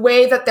in the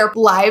way that their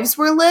lives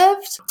were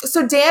lived.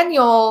 So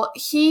Daniel,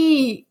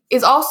 he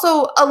is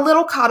also a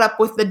little caught up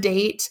with the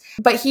date,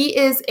 but he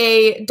is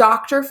a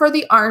doctor for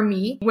the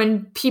army.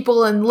 When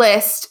people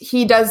enlist,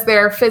 he does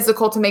their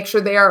physical to make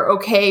sure they are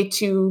okay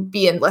to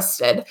be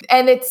enlisted.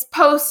 And it's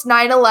post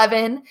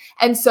 9/11,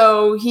 and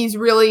so he's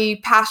really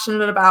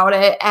passionate about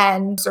it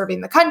and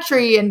serving the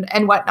country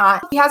and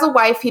whatnot. He has a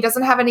wife. He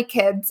doesn't have any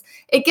kids.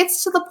 It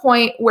gets to the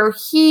point where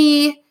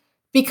he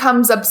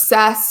becomes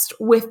obsessed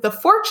with the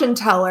fortune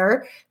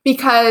teller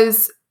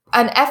because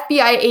an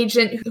FBI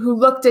agent who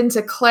looked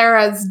into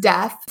Clara's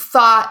death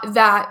thought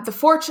that the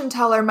fortune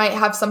teller might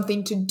have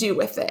something to do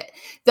with it,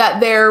 that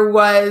there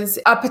was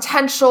a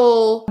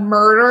potential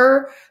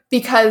murder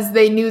because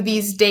they knew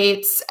these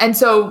dates. And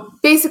so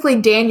basically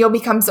Daniel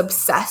becomes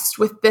obsessed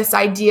with this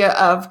idea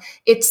of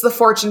it's the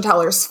fortune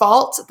teller's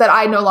fault that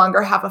I no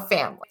longer have a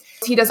family.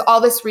 He does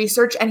all this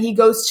research and he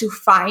goes to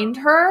find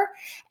her.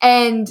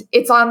 And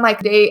it's on like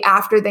day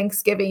after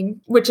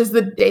Thanksgiving, which is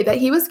the day that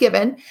he was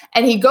given.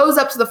 And he goes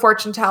up to the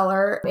fortune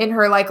teller in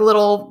her like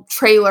little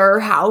trailer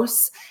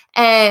house.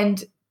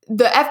 And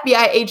the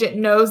FBI agent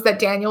knows that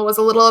Daniel was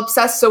a little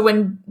obsessed. So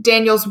when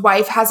Daniel's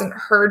wife hasn't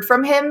heard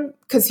from him,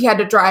 because he had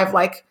to drive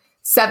like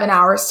 7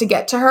 hours to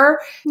get to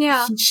her.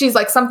 Yeah. She's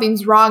like,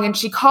 something's wrong. And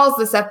she calls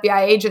this FBI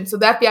agent. So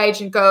the FBI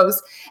agent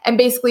goes, and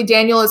basically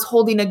Daniel is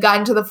holding a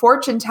gun to the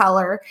fortune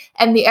teller.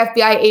 And the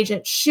FBI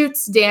agent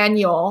shoots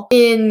Daniel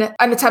in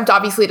an attempt,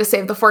 obviously, to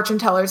save the fortune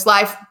teller's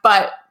life,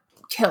 but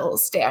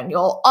kills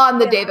Daniel on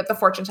the day that the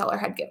fortune teller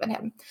had given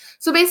him.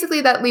 So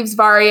basically that leaves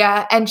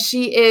Varya, and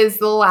she is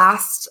the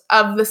last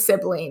of the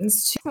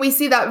siblings. We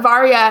see that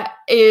Varya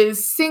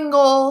is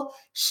single.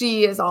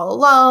 She is all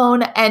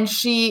alone, and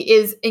she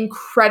is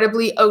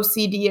incredibly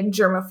OCD and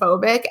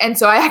germophobic. And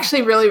so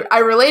I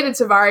related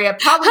to Varya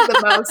probably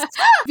the most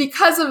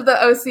because of the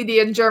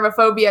OCD and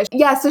germophobia.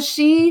 Yeah, so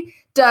she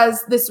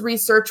does this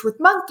research with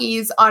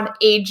monkeys on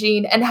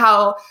aging and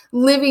how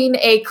living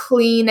a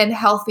clean and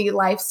healthy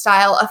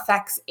lifestyle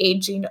affects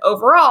aging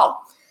overall.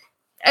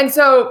 And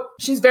so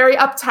she's very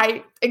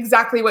uptight,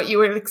 exactly what you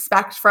would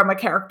expect from a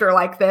character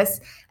like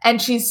this.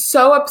 And she's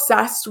so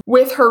obsessed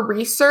with her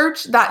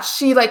research that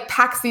she like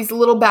packs these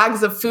little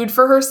bags of food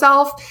for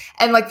herself.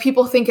 And like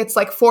people think it's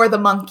like for the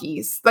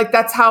monkeys. Like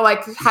that's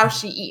how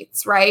she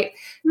eats, right?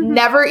 Mm-hmm.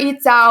 Never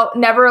eats out,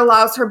 never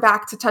allows her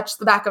back to touch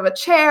the back of a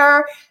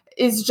chair,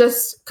 is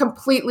just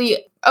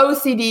completely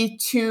OCD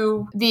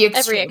to the extreme.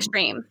 Every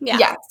extreme. Yeah.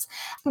 Yes.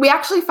 We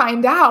actually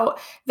find out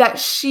that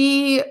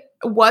she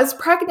was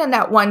pregnant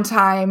at one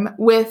time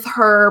with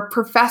her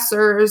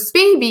professor's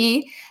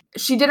baby.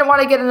 She didn't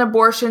want to get an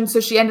abortion, so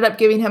she ended up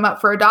giving him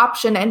up for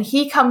adoption, and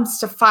he comes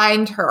to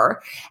find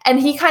her, and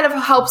he kind of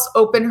helps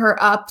open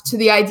her up to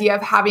the idea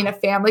of having a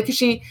family, because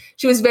she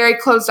was very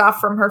closed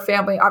off from her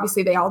family.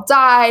 Obviously, they all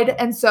died,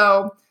 and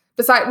so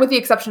with the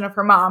exception of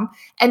her mom.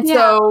 And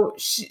so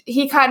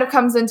he kind of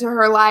comes into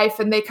her life,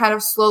 and they kind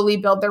of slowly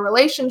build their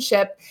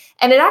relationship,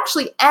 and it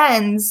actually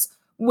ends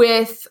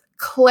with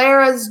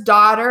Clara's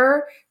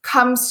daughter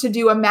comes to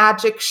do a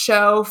magic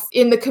show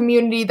in the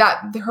community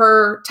that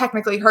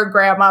technically her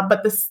grandma,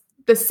 but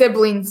the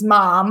sibling's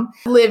mom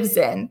lives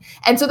in.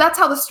 And so that's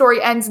how the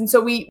story ends. And so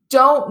we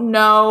don't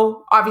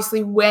know,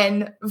 obviously,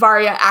 when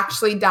Varya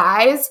actually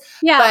dies,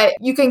 but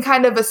you can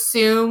kind of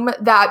assume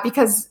that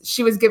because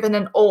she was given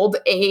an old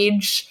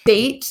age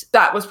date,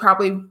 that was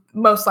probably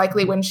most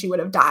likely when she would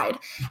have died.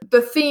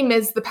 The theme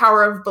is the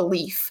power of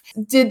belief.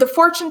 Did the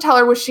fortune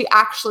teller, did she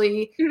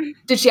actually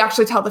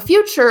tell the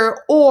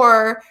future,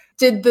 or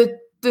did the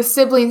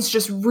siblings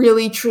just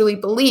really, truly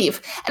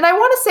believe? And I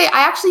want to say,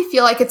 I actually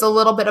feel like it's a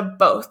little bit of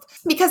both,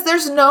 because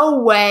there's no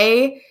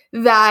way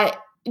that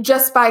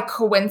just by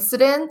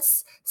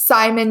coincidence,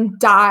 Simon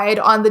died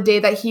on the day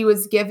that he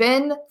was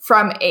given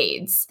from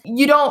AIDS.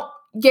 You don't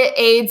get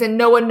AIDS and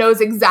no one knows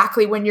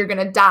exactly when you're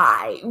going to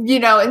die,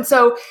 and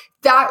so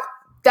that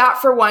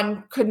for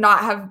one could not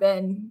have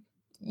been.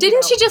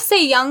 Didn't she just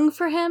say young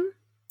for him?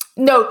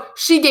 No,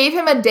 she gave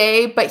him a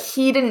day, but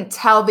he didn't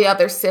tell the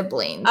other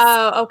siblings.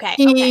 Oh, okay.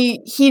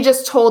 He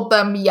just told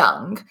them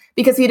young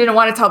because he didn't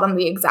want to tell them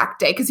the exact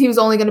day because he was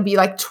only going to be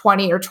like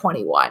 20 or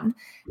 21.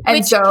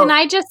 And can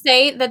I just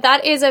say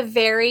that is a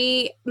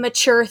very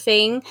mature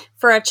thing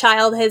for a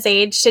child his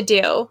age to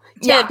do,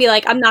 to be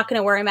like, I'm not going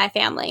to worry my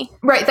family.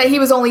 Right, that he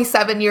was only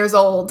 7 years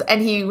old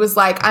and he was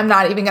like, I'm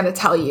not even going to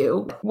tell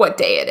you what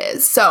day it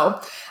is. So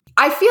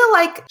I feel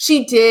like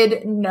she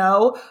did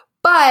know,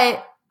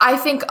 but I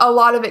think a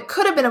lot of it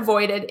could have been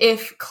avoided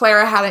if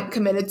Clara hadn't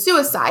committed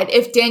suicide.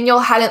 If Daniel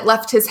hadn't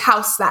left his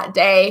house that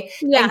day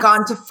and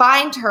gone to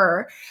find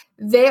her,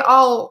 they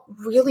all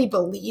really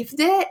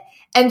believed it.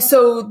 And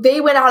so they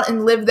went out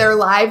and lived their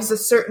lives a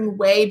certain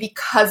way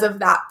because of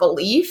that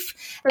belief.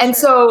 And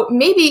so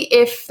maybe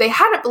if they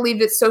hadn't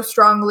believed it so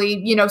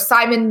strongly,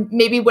 Simon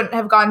maybe wouldn't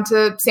have gone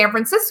to San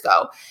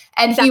Francisco,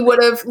 and he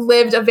would have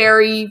lived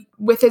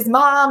with his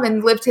mom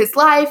and lived his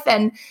life,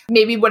 and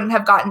maybe wouldn't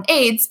have gotten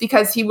AIDS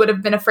because he would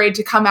have been afraid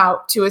to come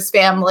out to his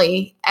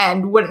family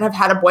and wouldn't have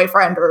had a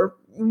boyfriend or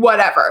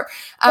whatever.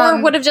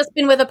 Or would have just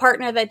been with a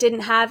partner that didn't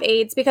have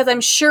AIDS, because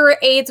I'm sure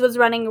AIDS was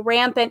running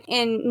rampant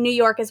in New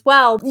York as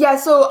well. Yeah,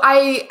 so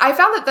I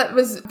found that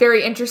was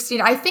very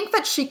interesting. I think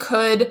that she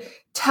could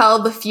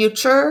tell the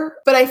future,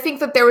 but I think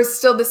that there was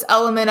still this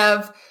element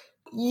of,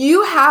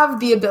 you have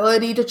the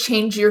ability to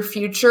change your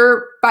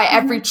future by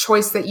every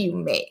choice that you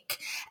make.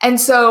 And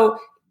so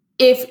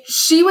if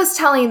she was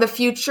telling the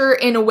future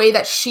in a way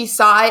that she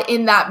saw it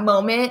in that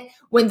moment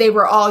when they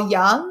were all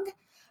young,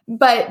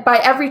 but by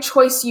every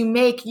choice you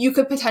make, you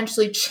could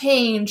potentially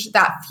change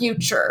that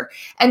future.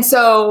 And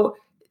so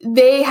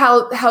they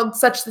held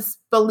such this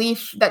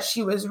belief that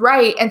she was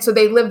right. And so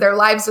they lived their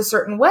lives a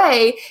certain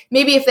way,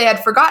 maybe if they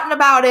had forgotten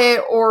about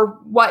it or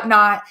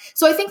whatnot.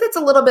 So I think that's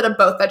a little bit of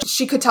both, that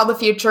she could tell the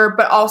future,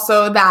 but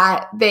also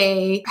that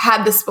they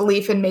had this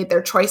belief and made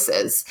their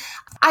choices.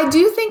 I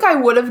do think I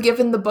would have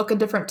given the book a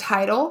different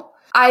title.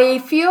 I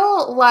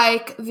feel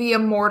like The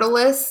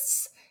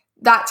Immortalists,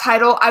 that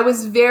title, I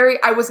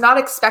was not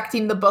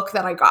expecting the book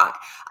that I got.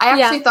 I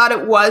actually thought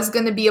it was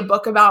going to be a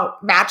book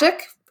about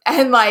magic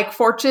and like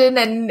fortune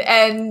and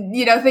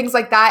things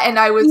like that. And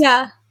I was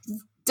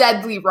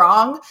deadly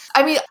wrong.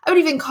 I mean, I would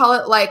even call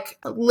it like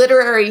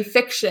literary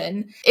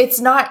fiction. It's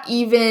not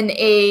even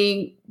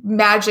a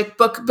magic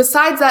book.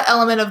 Besides that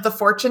element of the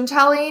fortune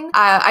telling,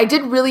 I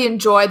did really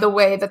enjoy the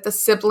way that the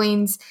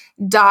siblings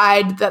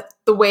died, that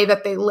the way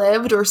that they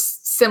lived, or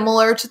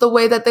similar to the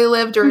way that they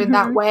lived, or in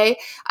that way.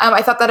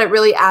 I thought that it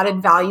really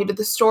added value to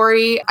the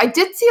story. I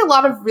did see a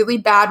lot of really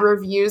bad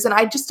reviews, and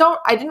I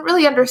didn't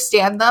really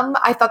understand them.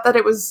 I thought that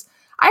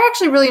I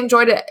actually really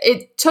enjoyed it.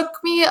 It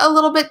took me a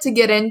little bit to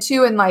get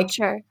into and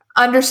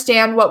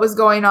understand what was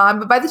going on.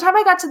 But by the time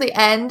I got to the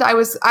end, I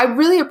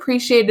really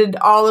appreciated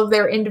all of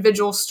their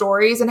individual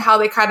stories and how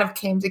they kind of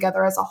came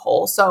together as a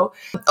whole. So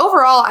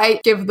overall,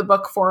 I give the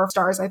book 4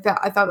 stars. I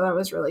thought that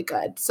was really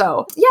good.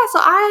 So yeah, so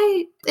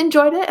I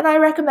enjoyed it and I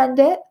recommend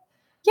it.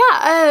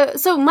 Yeah.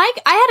 So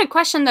Mike, I had a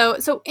question though.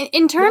 So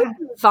in terms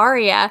of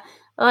Varia,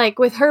 like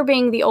with her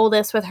being the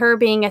oldest, with her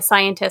being a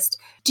scientist,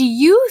 do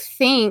you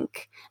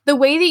think the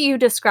way that you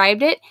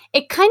described it,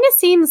 it kind of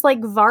seems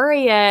like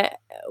Varia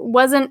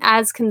wasn't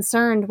as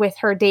concerned with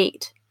her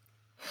date?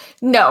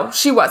 No,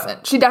 she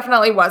wasn't. She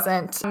definitely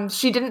wasn't.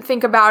 She didn't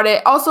think about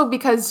it. Also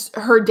because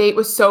her date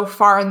was so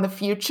far in the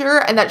future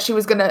and that she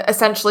was going to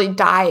essentially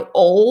die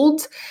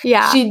old.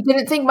 Yeah. She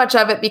didn't think much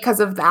of it because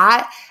of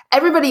that.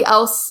 Everybody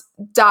else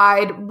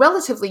died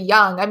relatively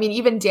young. I mean,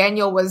 even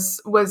Daniel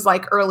was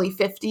like early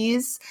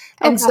 50s.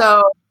 And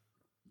so,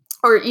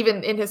 or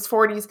even in his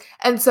 40s.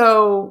 And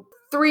so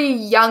 3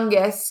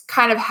 youngest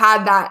kind of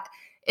had that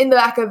in the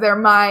back of their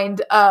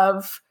mind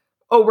of,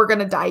 oh, we're going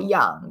to die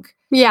young.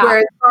 Yeah.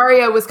 Whereas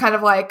Varia was kind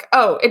of like,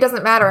 oh, it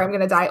doesn't matter. I'm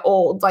going to die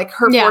old. Like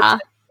her fortune,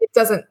 it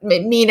doesn't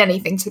mean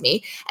anything to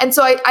me. And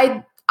so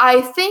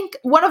I think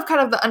one of kind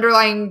of the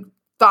underlying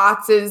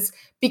thoughts is,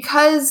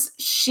 because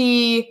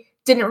she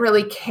didn't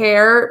really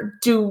care,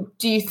 do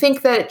you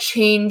think that it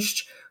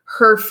changed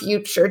her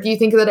future? Do you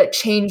think that it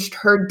changed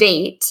her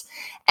date?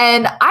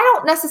 And I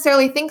don't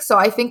necessarily think so.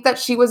 I think that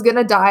she was going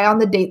to die on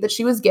the date that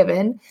she was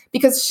given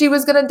because she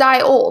was going to die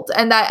old.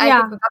 And that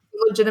I think that's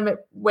a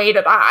legitimate way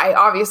to die.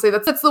 Obviously,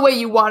 that's the way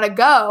you want to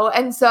go.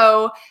 And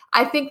so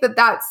I think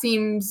that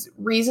seems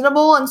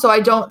reasonable. And so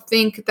I don't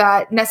think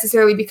that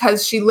necessarily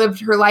because she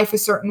lived her life a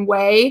certain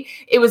way,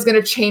 it was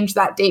going to change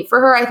that date for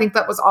her. I think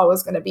that was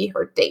always going to be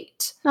her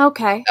date.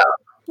 Okay. So,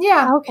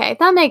 yeah. Okay.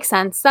 That makes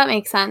sense.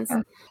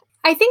 Yeah.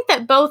 I think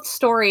that both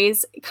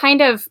stories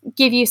kind of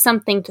give you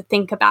something to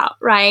think about,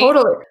 right?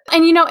 Totally.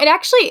 And it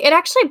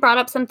actually brought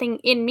up something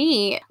in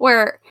me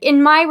where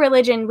in my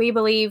religion, we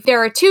believe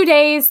there are 2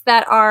 days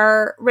that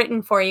are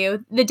written for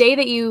you: the day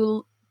that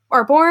you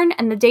are born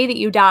and the day that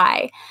you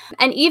die.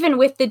 And even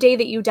with the day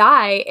that you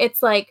die,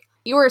 it's like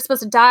you were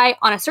supposed to die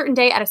on a certain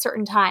day at a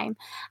certain time.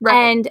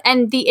 Right.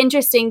 And the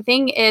interesting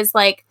thing is,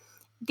 like,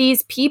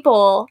 these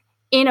people,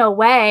 in a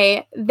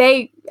way,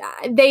 they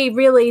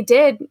really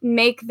did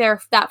make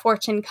that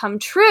fortune come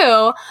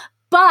true,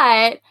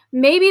 but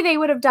maybe they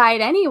would have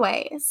died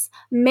anyways.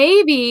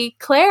 Maybe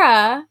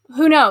Clara,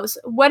 who knows?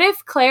 What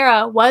if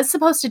Clara was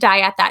supposed to die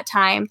at that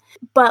time,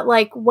 but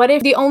like, what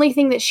if the only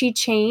thing that she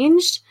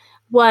changed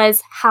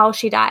was how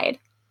she died?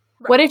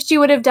 Right. What if she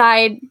would have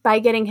died by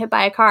getting hit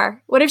by a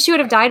car? What if she would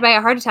have died by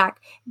a heart attack,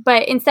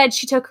 but instead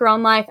she took her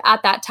own life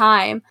at that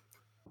time?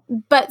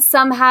 But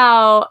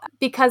somehow,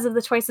 because of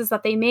the choices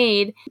that they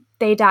made,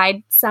 they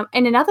died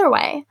in another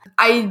way.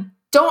 I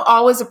don't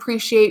always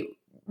appreciate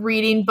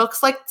reading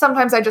books. Like,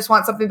 sometimes I just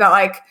want something that,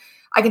 like,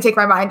 I can take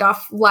my mind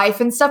off life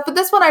and stuff. But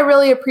this one I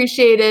really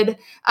appreciated,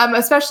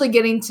 especially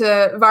getting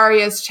to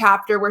Varia's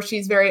chapter where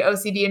she's very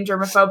OCD and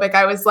germophobic.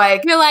 I was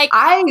like, you're like,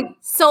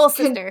 soul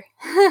sister.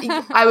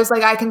 I was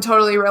like, I can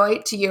totally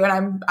relate to you.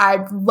 And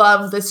I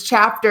love this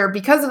chapter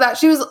because of that.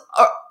 She was,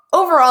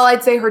 overall,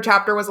 I'd say her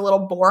chapter was a little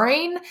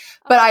boring,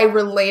 but I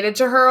related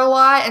to her a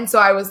lot. And so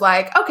I was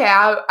like, okay,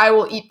 I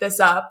will eat this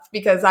up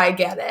because I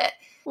get it.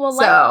 Well,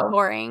 life is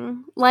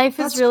boring. Life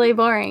is really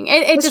boring.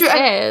 It just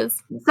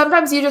is.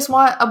 Sometimes you just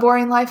want a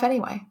boring life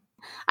anyway.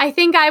 I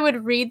think I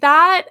would read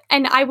that,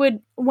 and I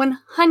would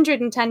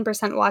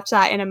 110% watch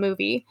that in a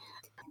movie.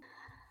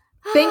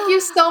 Thank you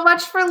so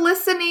much for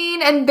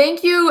listening, and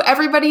thank you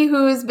everybody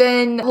who's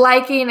been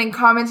liking and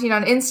commenting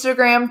on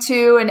Instagram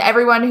too, and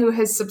everyone who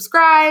has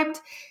subscribed.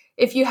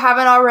 If you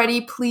haven't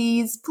already,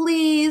 please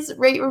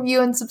rate,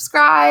 review, and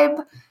subscribe.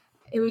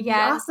 It would be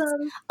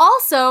awesome.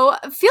 Also,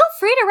 feel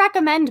free to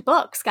recommend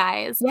books,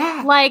 guys.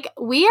 Yeah. Like,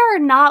 we are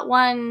not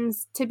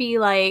ones to be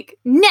like,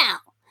 no.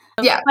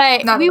 Yeah.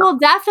 But we will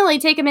definitely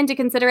take them into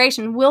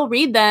consideration. We'll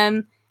read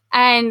them,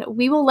 and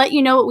we will let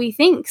you know what we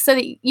think so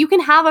that you can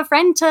have a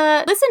friend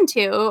to listen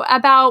to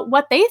about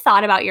what they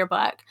thought about your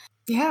book.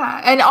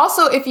 Yeah. And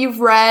also, if you've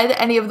read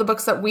any of the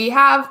books that we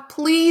have,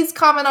 please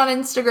comment on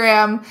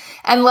Instagram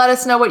and let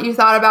us know what you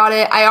thought about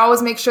it. I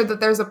always make sure that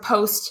there's a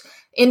post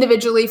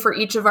individually for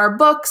each of our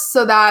books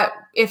so that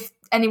if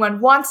anyone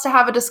wants to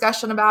have a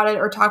discussion about it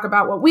or talk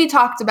about what we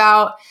talked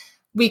about,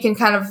 we can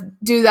kind of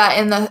do that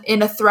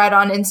in a thread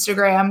on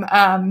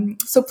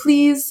Instagram. So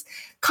please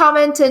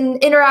comment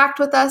and interact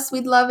with us.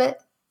 We'd love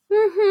it.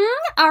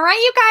 All right,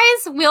 you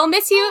guys. We'll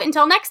miss you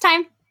until next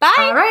time. Bye.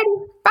 All right.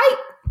 Bye.